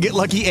it. You can get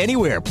lucky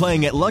anywhere,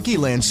 playing at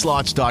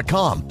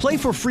LuckyLandSlots.com. Play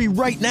for free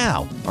right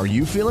now. Are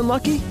you feeling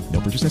lucky?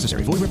 No purchase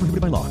necessary. Void where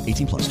prohibited by law.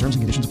 18+. Terms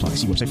and conditions apply.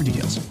 See website for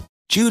details.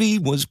 Judy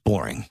was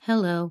boring.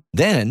 Hello.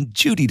 Then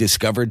Judy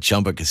discovered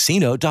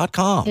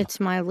ChumbaCasino.com. It's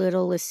my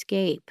little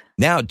escape.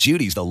 Now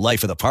Judy's the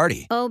life of the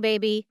party. Oh,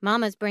 baby,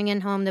 mama's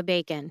bringing home the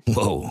bacon.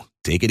 Whoa,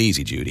 take it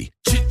easy, Judy.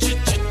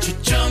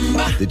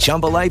 The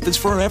Chumba life is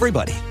for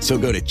everybody. So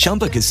go to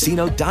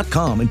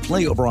ChumbaCasino.com and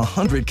play over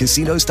 100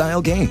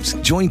 casino-style games.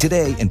 Join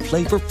today and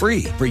play for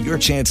free for your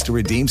chance to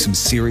redeem some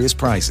serious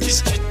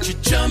prizes.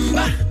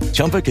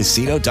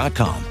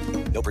 ChumbaCasino.com.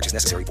 No purchase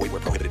necessary. Void where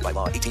prohibited by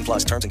law.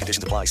 18+. Terms and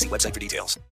conditions apply. See website for details.